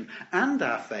salvation and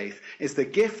our faith is the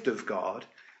gift of God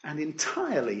and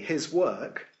entirely his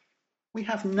work, we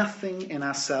have nothing in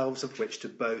ourselves of which to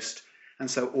boast, and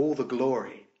so all the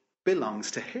glory belongs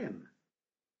to him.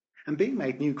 And being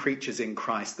made new creatures in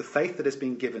Christ, the faith that has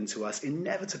been given to us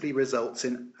inevitably results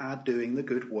in our doing the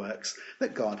good works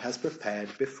that God has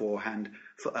prepared beforehand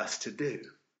for us to do.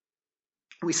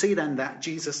 We see then that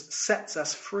Jesus sets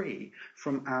us free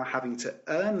from our having to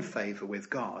earn favour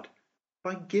with God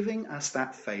by giving us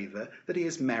that favour that he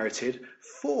has merited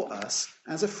for us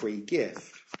as a free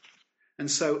gift. And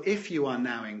so if you are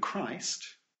now in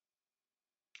Christ,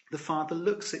 the Father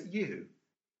looks at you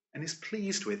and is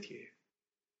pleased with you,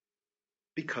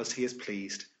 because he is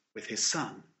pleased with his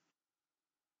Son.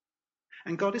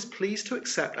 And God is pleased to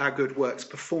accept our good works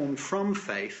performed from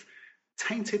faith,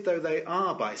 tainted though they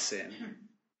are by sin,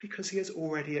 because he has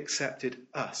already accepted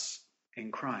us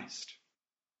in Christ.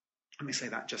 Let me say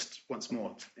that just once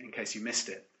more, in case you missed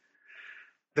it.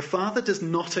 The Father does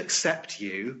not accept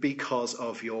you because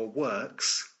of your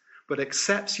works, but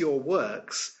accepts your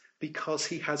works because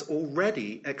he has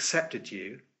already accepted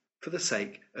you for the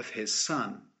sake of his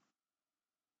Son.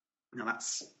 Now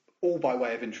that's all by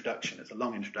way of introduction. It's a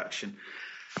long introduction.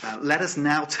 Let us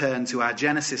now turn to our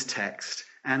Genesis text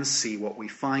and see what we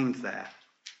find there.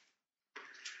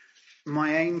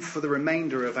 My aim for the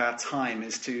remainder of our time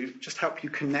is to just help you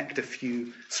connect a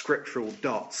few scriptural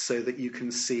dots so that you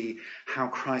can see how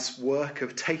Christ's work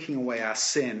of taking away our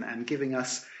sin and giving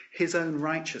us his own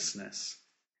righteousness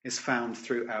is found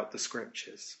throughout the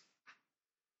scriptures.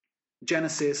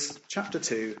 Genesis chapter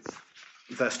 2,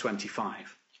 verse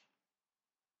 25.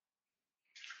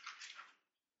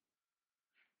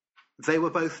 They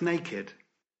were both naked,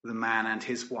 the man and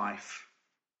his wife,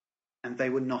 and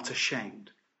they were not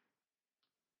ashamed.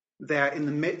 They are in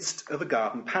the midst of a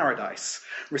garden paradise,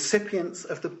 recipients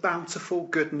of the bountiful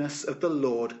goodness of the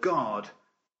Lord God.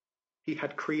 He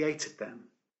had created them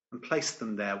and placed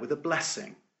them there with a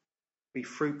blessing. Be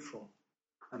fruitful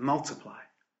and multiply.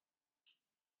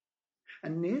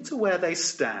 and near to where they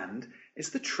stand is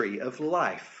the tree of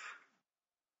life,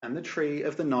 and the tree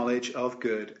of the knowledge of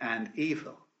good and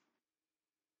evil.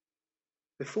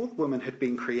 Before the woman had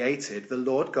been created, the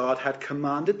Lord God had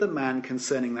commanded the man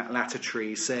concerning that latter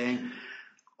tree, saying,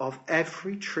 "Of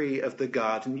every tree of the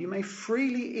garden you may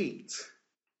freely eat,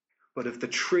 but of the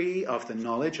tree of the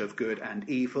knowledge of good and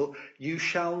evil you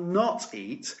shall not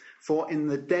eat, for in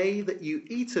the day that you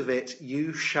eat of it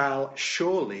you shall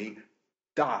surely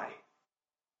die."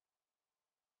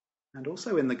 And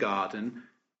also in the garden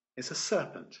is a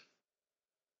serpent.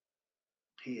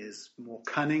 He is more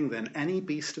cunning than any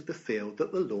beast of the field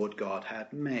that the Lord God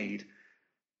had made.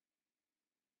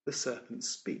 The serpent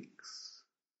speaks.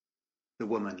 The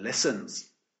woman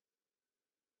listens.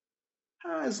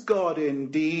 "Has God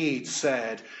indeed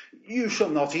said, 'You shall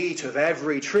not eat of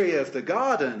every tree of the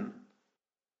garden'?"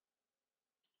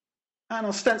 An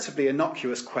ostensibly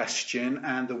innocuous question,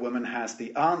 and the woman has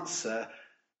the answer,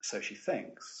 so she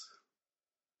thinks.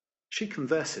 She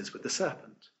converses with the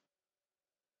serpent.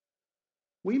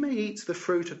 "We may eat the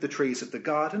fruit of the trees of the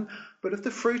garden, but of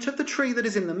the fruit of the tree that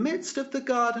is in the midst of the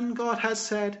garden, God has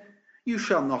said, 'You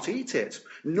shall not eat it,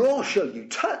 nor shall you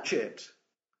touch it,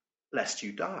 lest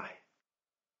you die.'"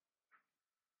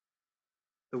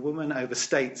 The woman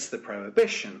overstates the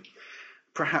prohibition.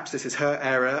 Perhaps this is her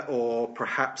error, or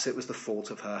perhaps it was the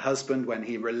fault of her husband when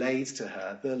he relayed to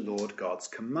her the Lord God's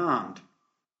command.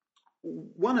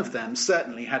 One of them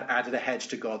certainly had added a hedge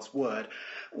to God's word,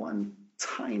 one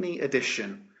tiny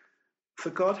addition, for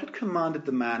God had commanded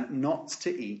the man not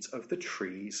to eat of the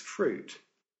tree's fruit,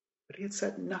 but he had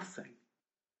said nothing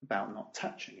about not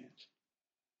touching it.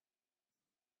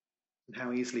 And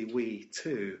how easily we,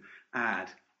 too,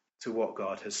 add to what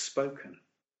God has spoken.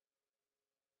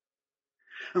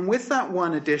 And with that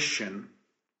one addition,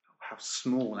 how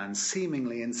small and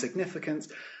seemingly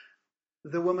insignificant,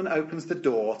 the woman opens the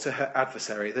door to her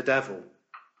adversary, the devil.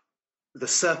 The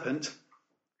serpent,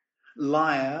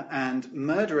 liar and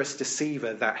murderous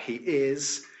deceiver that he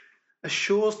is,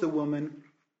 assures the woman,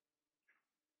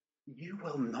 "You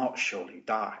will not surely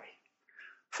die.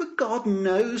 For God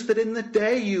knows that in the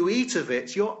day you eat of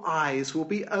it, your eyes will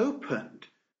be opened,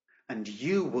 and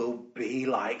you will be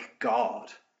like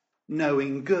God,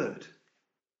 knowing good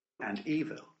and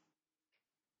evil."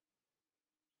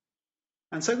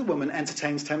 And so the woman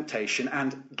entertains temptation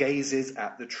and gazes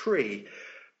at the tree.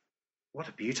 What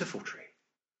a beautiful tree.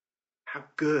 How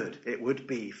good it would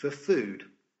be for food.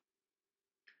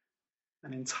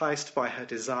 And enticed by her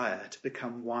desire to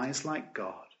become wise like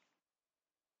God,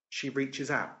 she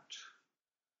reaches out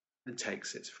and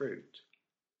takes its fruit.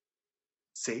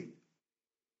 See,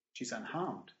 she's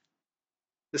unharmed.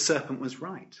 The serpent was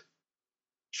right.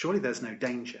 Surely there's no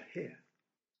danger here.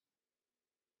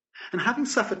 And having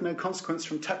suffered no consequence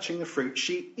from touching the fruit,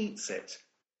 she eats it.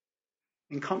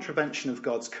 In contravention of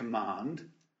God's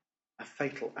command, a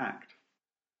fatal act.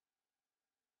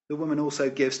 The woman also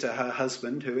gives to her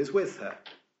husband who is with her.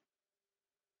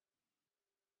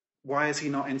 Why has he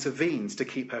not intervened to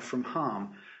keep her from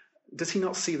harm? Does he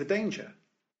not see the danger?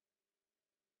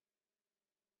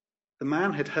 The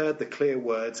man had heard the clear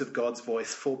words of God's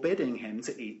voice forbidding him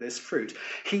to eat this fruit.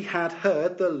 He had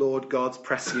heard the Lord God's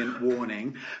prescient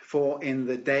warning, "For in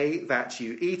the day that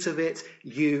you eat of it,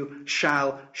 you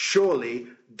shall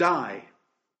surely die."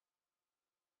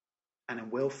 And in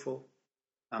willful,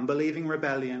 unbelieving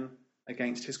rebellion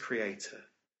against his Creator,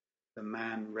 the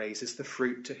man raises the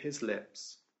fruit to his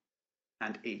lips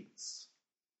and eats.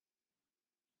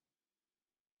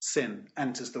 Sin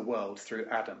enters the world through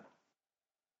Adam,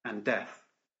 and death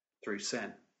through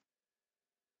sin.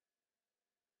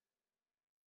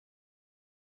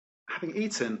 Having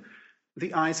eaten,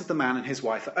 the eyes of the man and his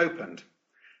wife are opened,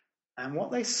 and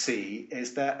what they see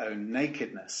is their own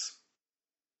nakedness.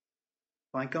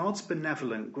 By God's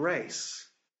benevolent grace,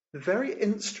 the very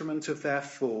instrument of their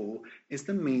fall is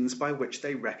the means by which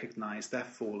they recognize their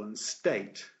fallen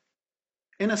state.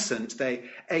 Innocent, they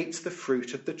ate the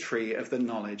fruit of the tree of the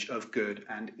knowledge of good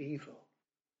and evil.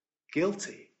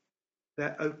 Guilty,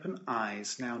 their open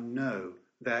eyes now know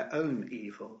their own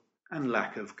evil and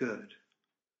lack of good.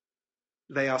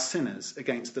 They are sinners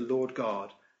against the Lord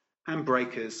God and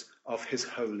breakers of his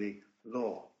holy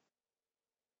law.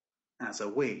 As are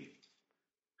we.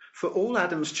 For all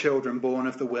Adam's children born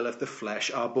of the will of the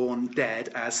flesh are born dead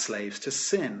as slaves to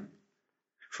sin.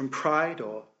 From pride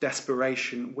or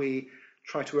desperation, we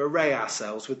try to array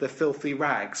ourselves with the filthy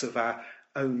rags of our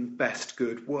own best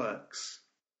good works,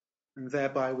 and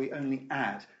thereby we only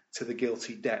add to the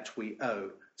guilty debt we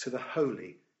owe to the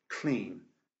holy, clean,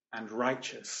 and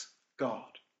righteous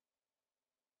God.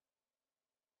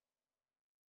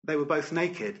 They were both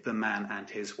naked, the man and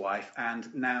his wife,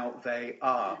 and now they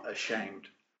are ashamed.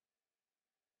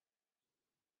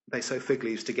 They sew fig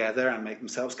leaves together and make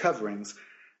themselves coverings,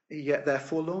 yet their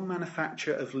forlorn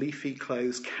manufacture of leafy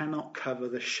clothes cannot cover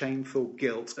the shameful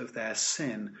guilt of their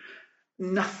sin.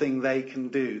 Nothing they can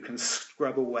do can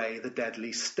scrub away the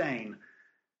deadly stain.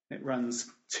 It runs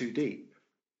too deep.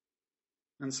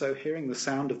 And so, hearing the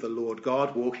sound of the Lord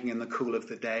God walking in the cool of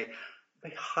the day,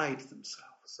 they hide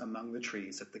themselves among the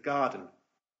trees of the garden.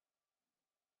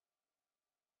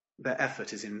 Their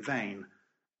effort is in vain.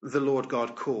 The Lord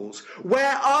God calls,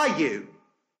 "Where are you?"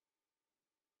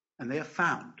 And they are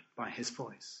found by his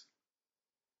voice.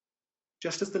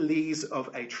 Just as the leaves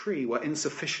of a tree were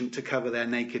insufficient to cover their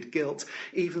naked guilt,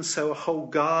 even so a whole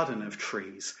garden of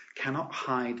trees cannot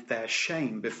hide their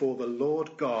shame before the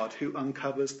Lord God, who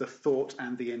uncovers the thought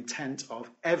and the intent of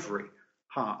every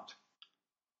heart.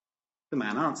 The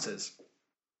man answers,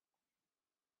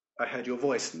 "I heard your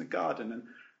voice in the garden, and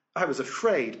I was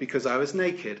afraid because I was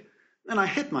naked, and I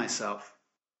hid myself."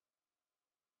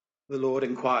 The Lord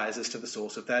inquires as to the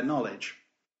source of their knowledge.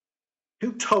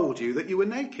 "Who told you that you were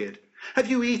naked? Have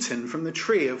you eaten from the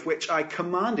tree of which I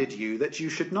commanded you that you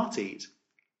should not eat?"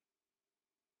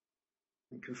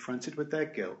 And confronted with their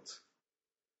guilt,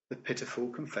 the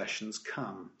pitiful confessions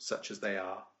come, such as they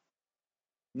are.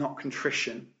 Not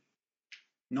contrition,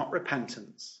 not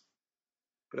repentance,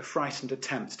 but a frightened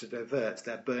attempt to divert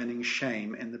their burning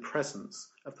shame in the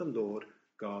presence of the Lord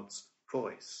God's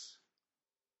voice.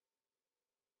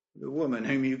 "The woman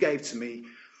whom you gave to me,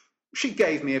 she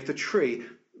gave me of the tree,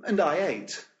 and I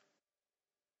ate.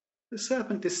 The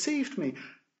serpent deceived me,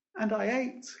 and I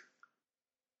ate."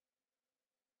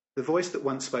 The voice that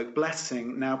once spoke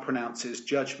blessing now pronounces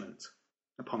judgment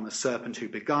upon the serpent who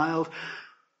beguiled,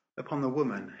 upon the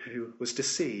woman who was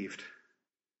deceived,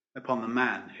 upon the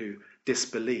man who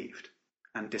disbelieved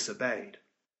and disobeyed.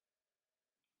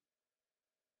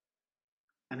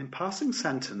 And in passing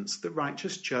sentence, the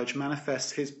righteous judge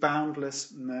manifests his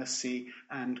boundless mercy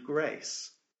and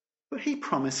grace, for he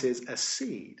promises a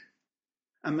seed,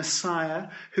 a Messiah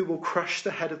who will crush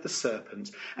the head of the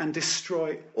serpent and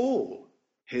destroy all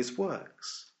his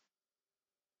works.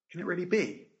 Can it really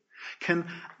be? Can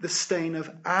the stain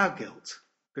of our guilt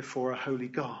before a holy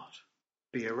God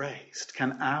be erased?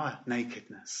 Can our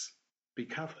nakedness be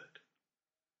covered?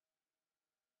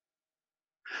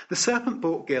 The serpent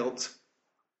brought guilt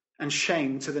and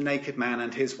shame to the naked man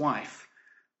and his wife.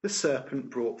 The serpent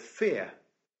brought fear.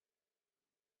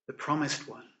 The promised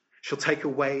one shall take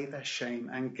away their shame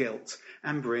and guilt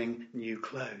and bring new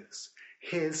clothes.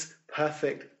 His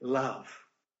perfect love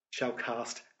shall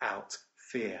cast out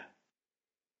fear.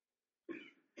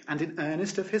 And in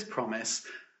earnest of his promise,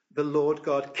 the Lord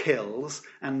God kills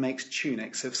and makes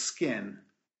tunics of skin.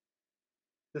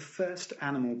 The first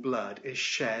animal blood is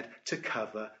shed to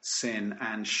cover sin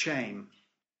and shame.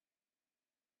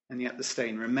 And yet the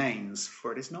stain remains,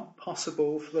 for it is not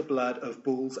possible for the blood of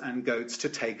bulls and goats to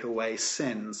take away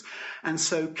sins. And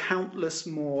so countless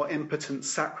more impotent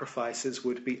sacrifices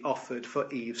would be offered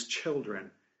for Eve's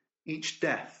children, each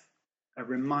death a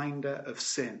reminder of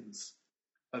sins,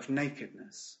 of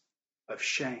nakedness, of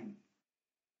shame.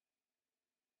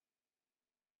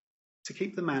 To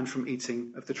keep the man from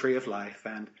eating of the tree of life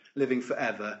and living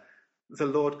forever, the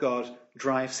Lord God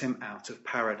drives him out of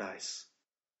paradise,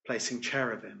 placing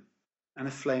cherubim and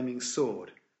a flaming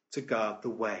sword to guard the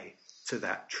way to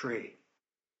that tree.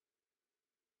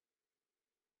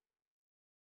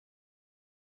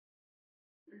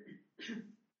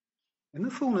 In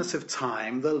the fullness of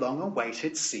time, the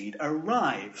long-awaited seed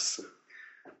arrives,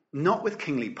 not with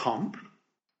kingly pomp,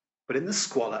 but in the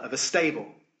squalor of a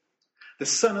stable. The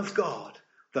Son of God,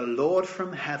 the Lord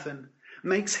from heaven,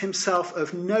 makes himself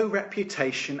of no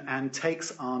reputation and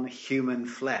takes on human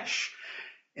flesh.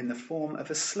 In the form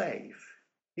of a slave,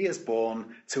 he is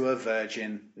born to a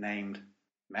virgin named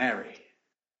Mary.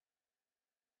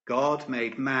 God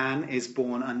made man is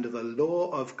born under the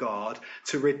law of God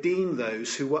to redeem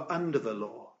those who were under the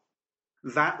law.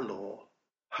 That law,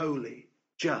 holy,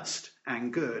 just,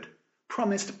 and good,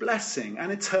 promised blessing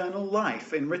and eternal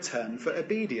life in return for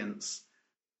obedience.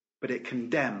 But it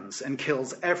condemns and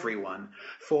kills everyone,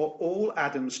 for all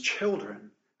Adam's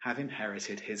children have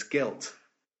inherited his guilt,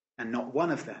 and not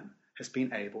one of them has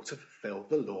been able to fulfill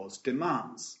the law's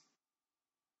demands.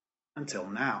 Until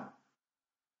now.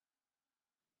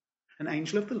 An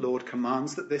angel of the Lord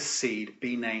commands that this seed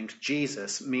be named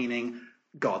Jesus, meaning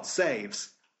God saves,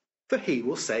 for he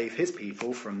will save his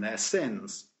people from their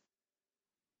sins.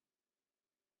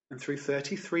 And through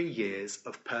 33 years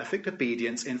of perfect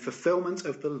obedience in fulfillment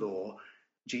of the law,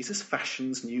 Jesus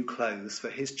fashions new clothes for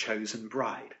his chosen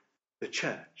bride, the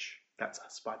church. That's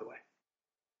us, by the way.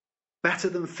 Better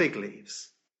than fig leaves,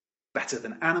 better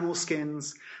than animal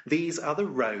skins, these are the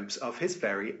robes of his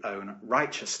very own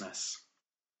righteousness.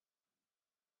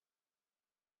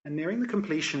 And nearing the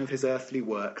completion of his earthly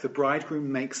work, the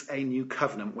bridegroom makes a new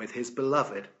covenant with his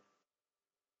beloved.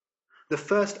 The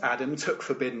first Adam took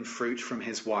forbidden fruit from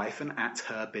his wife and at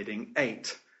her bidding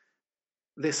ate.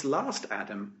 This last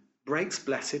Adam breaks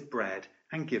blessed bread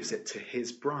and gives it to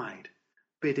his bride,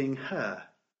 bidding her,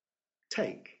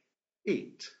 take,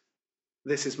 eat.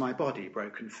 This is my body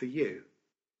broken for you.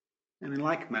 And in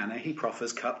like manner he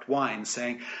proffers cupped wine,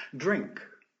 saying, drink,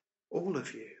 all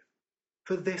of you,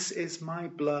 for this is my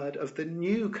blood of the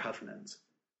new covenant,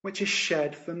 which is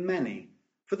shed for many,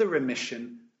 for the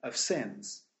remission of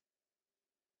sins.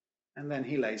 And then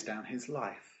he lays down his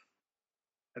life,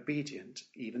 obedient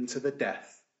even to the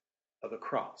death of a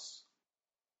cross.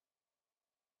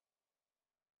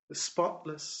 The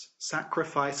spotless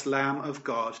sacrifice Lamb of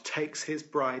God takes his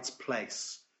bride's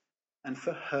place and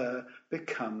for her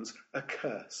becomes a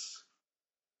curse.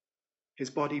 His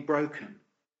body broken.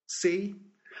 See,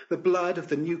 the blood of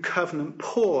the new covenant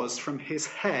pours from his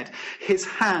head, his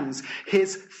hands,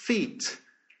 his feet.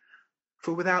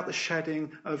 For without the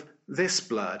shedding of this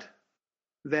blood,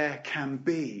 there can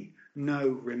be no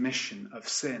remission of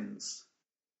sins.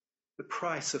 The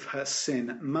price of her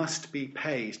sin must be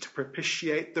paid to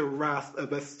propitiate the wrath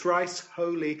of a thrice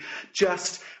holy,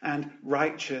 just and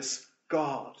righteous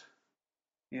God.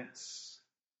 Yes,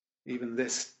 even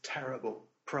this terrible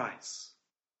price.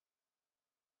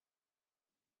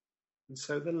 And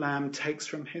so the Lamb takes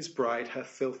from his bride her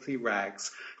filthy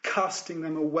rags, casting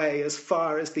them away as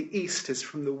far as the east is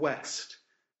from the west.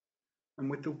 And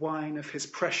with the wine of his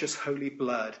precious holy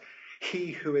blood,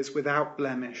 he who is without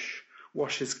blemish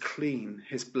washes clean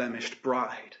his blemished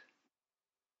bride.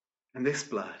 And this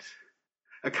blood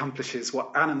accomplishes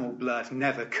what animal blood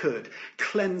never could,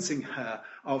 cleansing her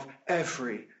of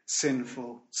every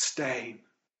sinful stain.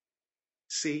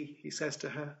 See, he says to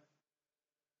her,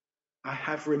 I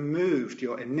have removed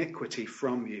your iniquity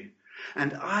from you,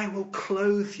 and I will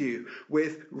clothe you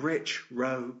with rich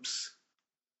robes.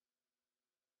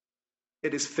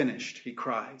 It is finished, he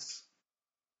cries,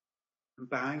 and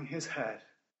bowing his head,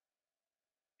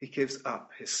 he gives up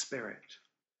his spirit.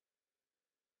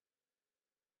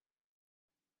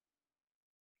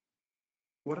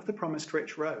 What of the promised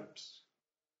rich robes?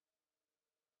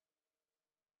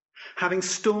 Having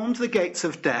stormed the gates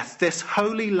of death, this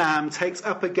holy Lamb takes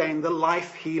up again the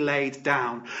life he laid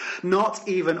down. Not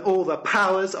even all the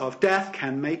powers of death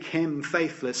can make him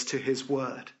faithless to his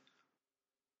word.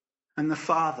 And the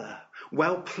Father,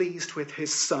 well pleased with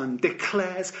his Son,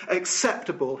 declares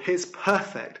acceptable his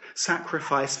perfect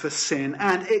sacrifice for sin,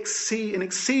 and in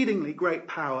exceedingly great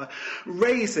power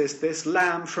raises this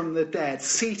Lamb from the dead,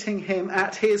 seating him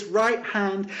at his right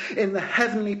hand in the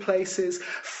heavenly places,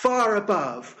 far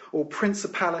above all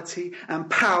principality and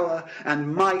power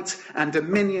and might and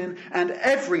dominion and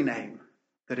every name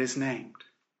that is named,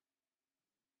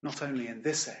 not only in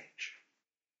this age,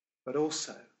 but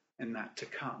also in that to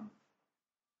come.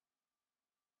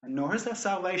 And nor is there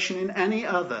salvation in any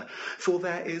other, for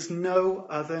there is no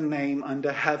other name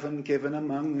under heaven given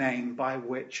among men by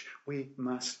which we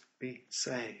must be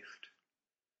saved.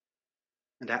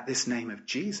 And at this name of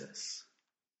Jesus,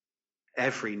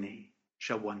 every knee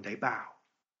shall one day bow,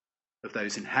 of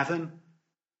those in heaven,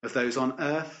 of those on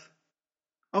earth,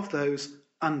 of those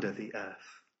under the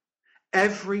earth.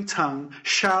 Every tongue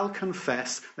shall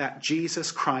confess that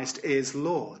Jesus Christ is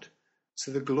Lord, to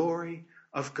the glory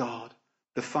of God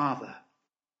the Father.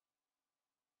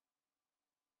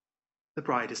 The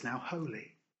bride is now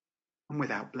holy and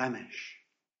without blemish.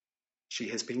 She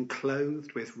has been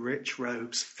clothed with rich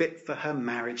robes fit for her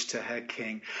marriage to her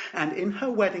King, and in her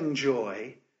wedding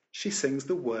joy she sings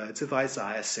the words of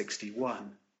Isaiah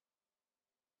 61.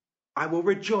 I will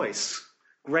rejoice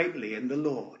greatly in the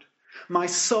Lord. My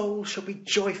soul shall be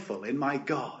joyful in my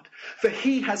God, for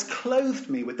he has clothed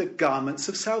me with the garments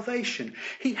of salvation.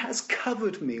 He has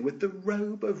covered me with the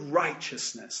robe of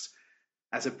righteousness,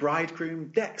 as a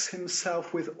bridegroom decks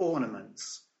himself with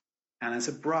ornaments, and as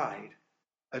a bride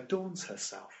adorns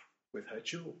herself with her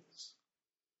jewels.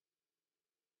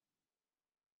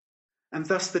 And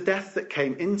thus the death that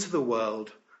came into the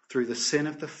world through the sin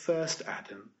of the first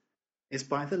Adam is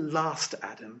by the last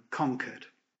Adam conquered.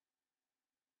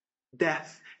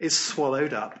 Death is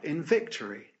swallowed up in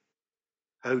victory.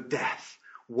 O death,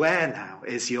 where now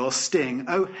is your sting?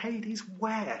 O Hades,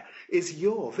 where is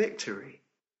your victory?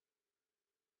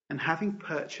 And having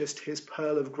purchased his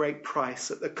pearl of great price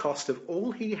at the cost of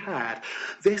all he had,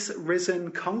 this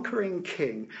risen conquering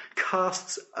king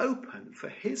casts open for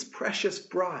his precious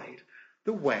bride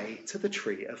the way to the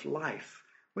tree of life,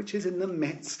 which is in the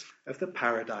midst of the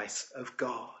paradise of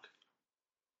God.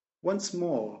 Once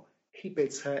more he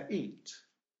bids her eat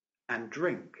and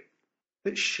drink,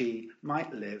 that she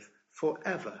might live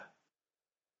forever.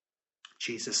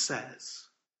 Jesus says,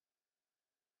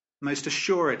 "Most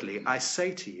assuredly, I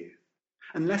say to you,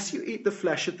 unless you eat the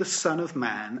flesh of the Son of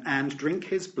Man and drink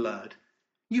his blood,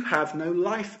 you have no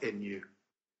life in you.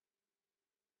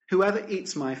 Whoever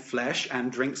eats my flesh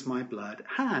and drinks my blood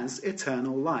has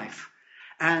eternal life,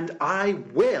 and I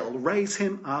will raise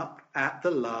him up at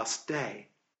the last day.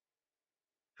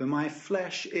 For my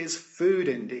flesh is food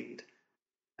indeed,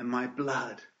 and my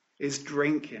blood is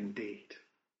drink indeed.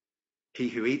 He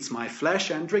who eats my flesh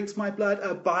and drinks my blood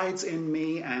abides in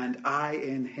me, and I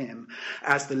in him.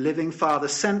 As the living Father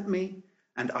sent me,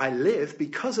 and I live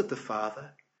because of the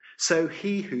Father, so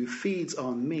he who feeds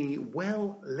on me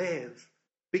will live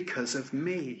because of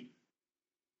me.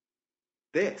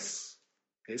 This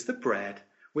is the bread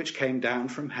which came down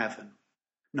from heaven,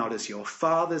 not as your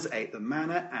fathers ate the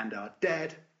manna and are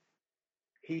dead.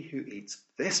 He who eats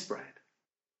this bread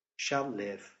shall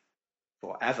live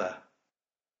forever."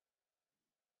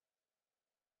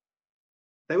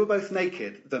 They were both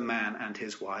naked, the man and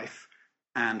his wife,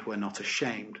 and were not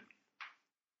ashamed.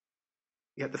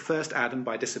 Yet the first Adam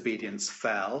by disobedience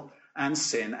fell, and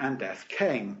sin and death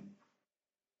came.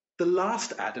 The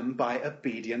last Adam by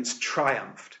obedience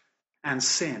triumphed, and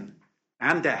sin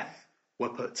and death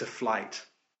were put to flight.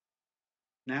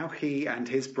 Now he and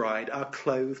his bride are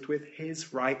clothed with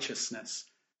his righteousness,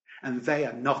 and they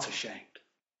are not ashamed.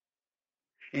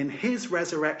 In his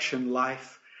resurrection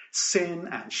life, sin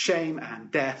and shame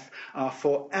and death are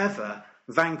forever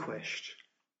vanquished.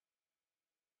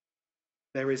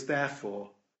 There is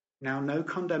therefore now no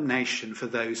condemnation for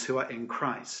those who are in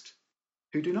Christ,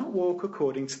 who do not walk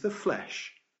according to the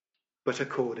flesh, but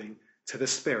according to the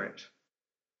Spirit.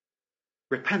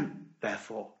 Repent,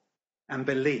 therefore, and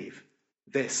believe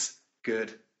this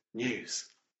good news.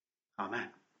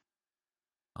 Amen.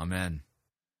 Amen.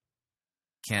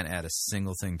 Can't add a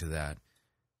single thing to that.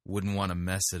 Wouldn't want to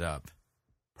mess it up.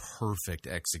 Perfect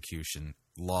execution.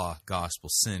 Law, gospel,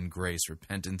 sin, grace,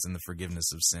 repentance, and the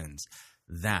forgiveness of sins.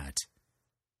 That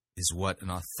is what an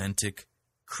authentic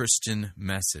Christian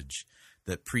message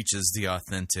that preaches the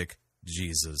authentic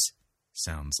Jesus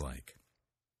sounds like.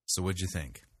 So what'd you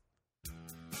think?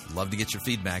 Love to get your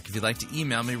feedback. If you'd like to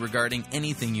email me regarding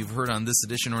anything you've heard on this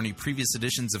edition or any previous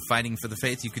editions of Fighting for the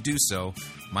Faith, you could do so.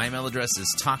 My email address is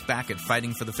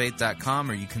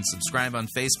talkback@fightingforthefaith.com, or you can subscribe on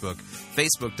Facebook,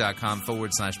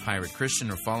 facebook.com/Pirate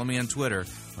Christian, or follow me on Twitter.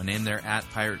 My name there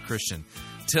 @Pirate Christian.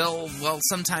 Till,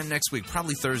 sometime next week,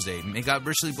 probably Thursday. May God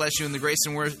richly bless you in the grace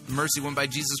and mercy won by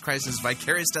Jesus Christ and his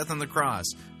vicarious death on the cross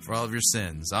for all of your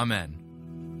sins. Amen.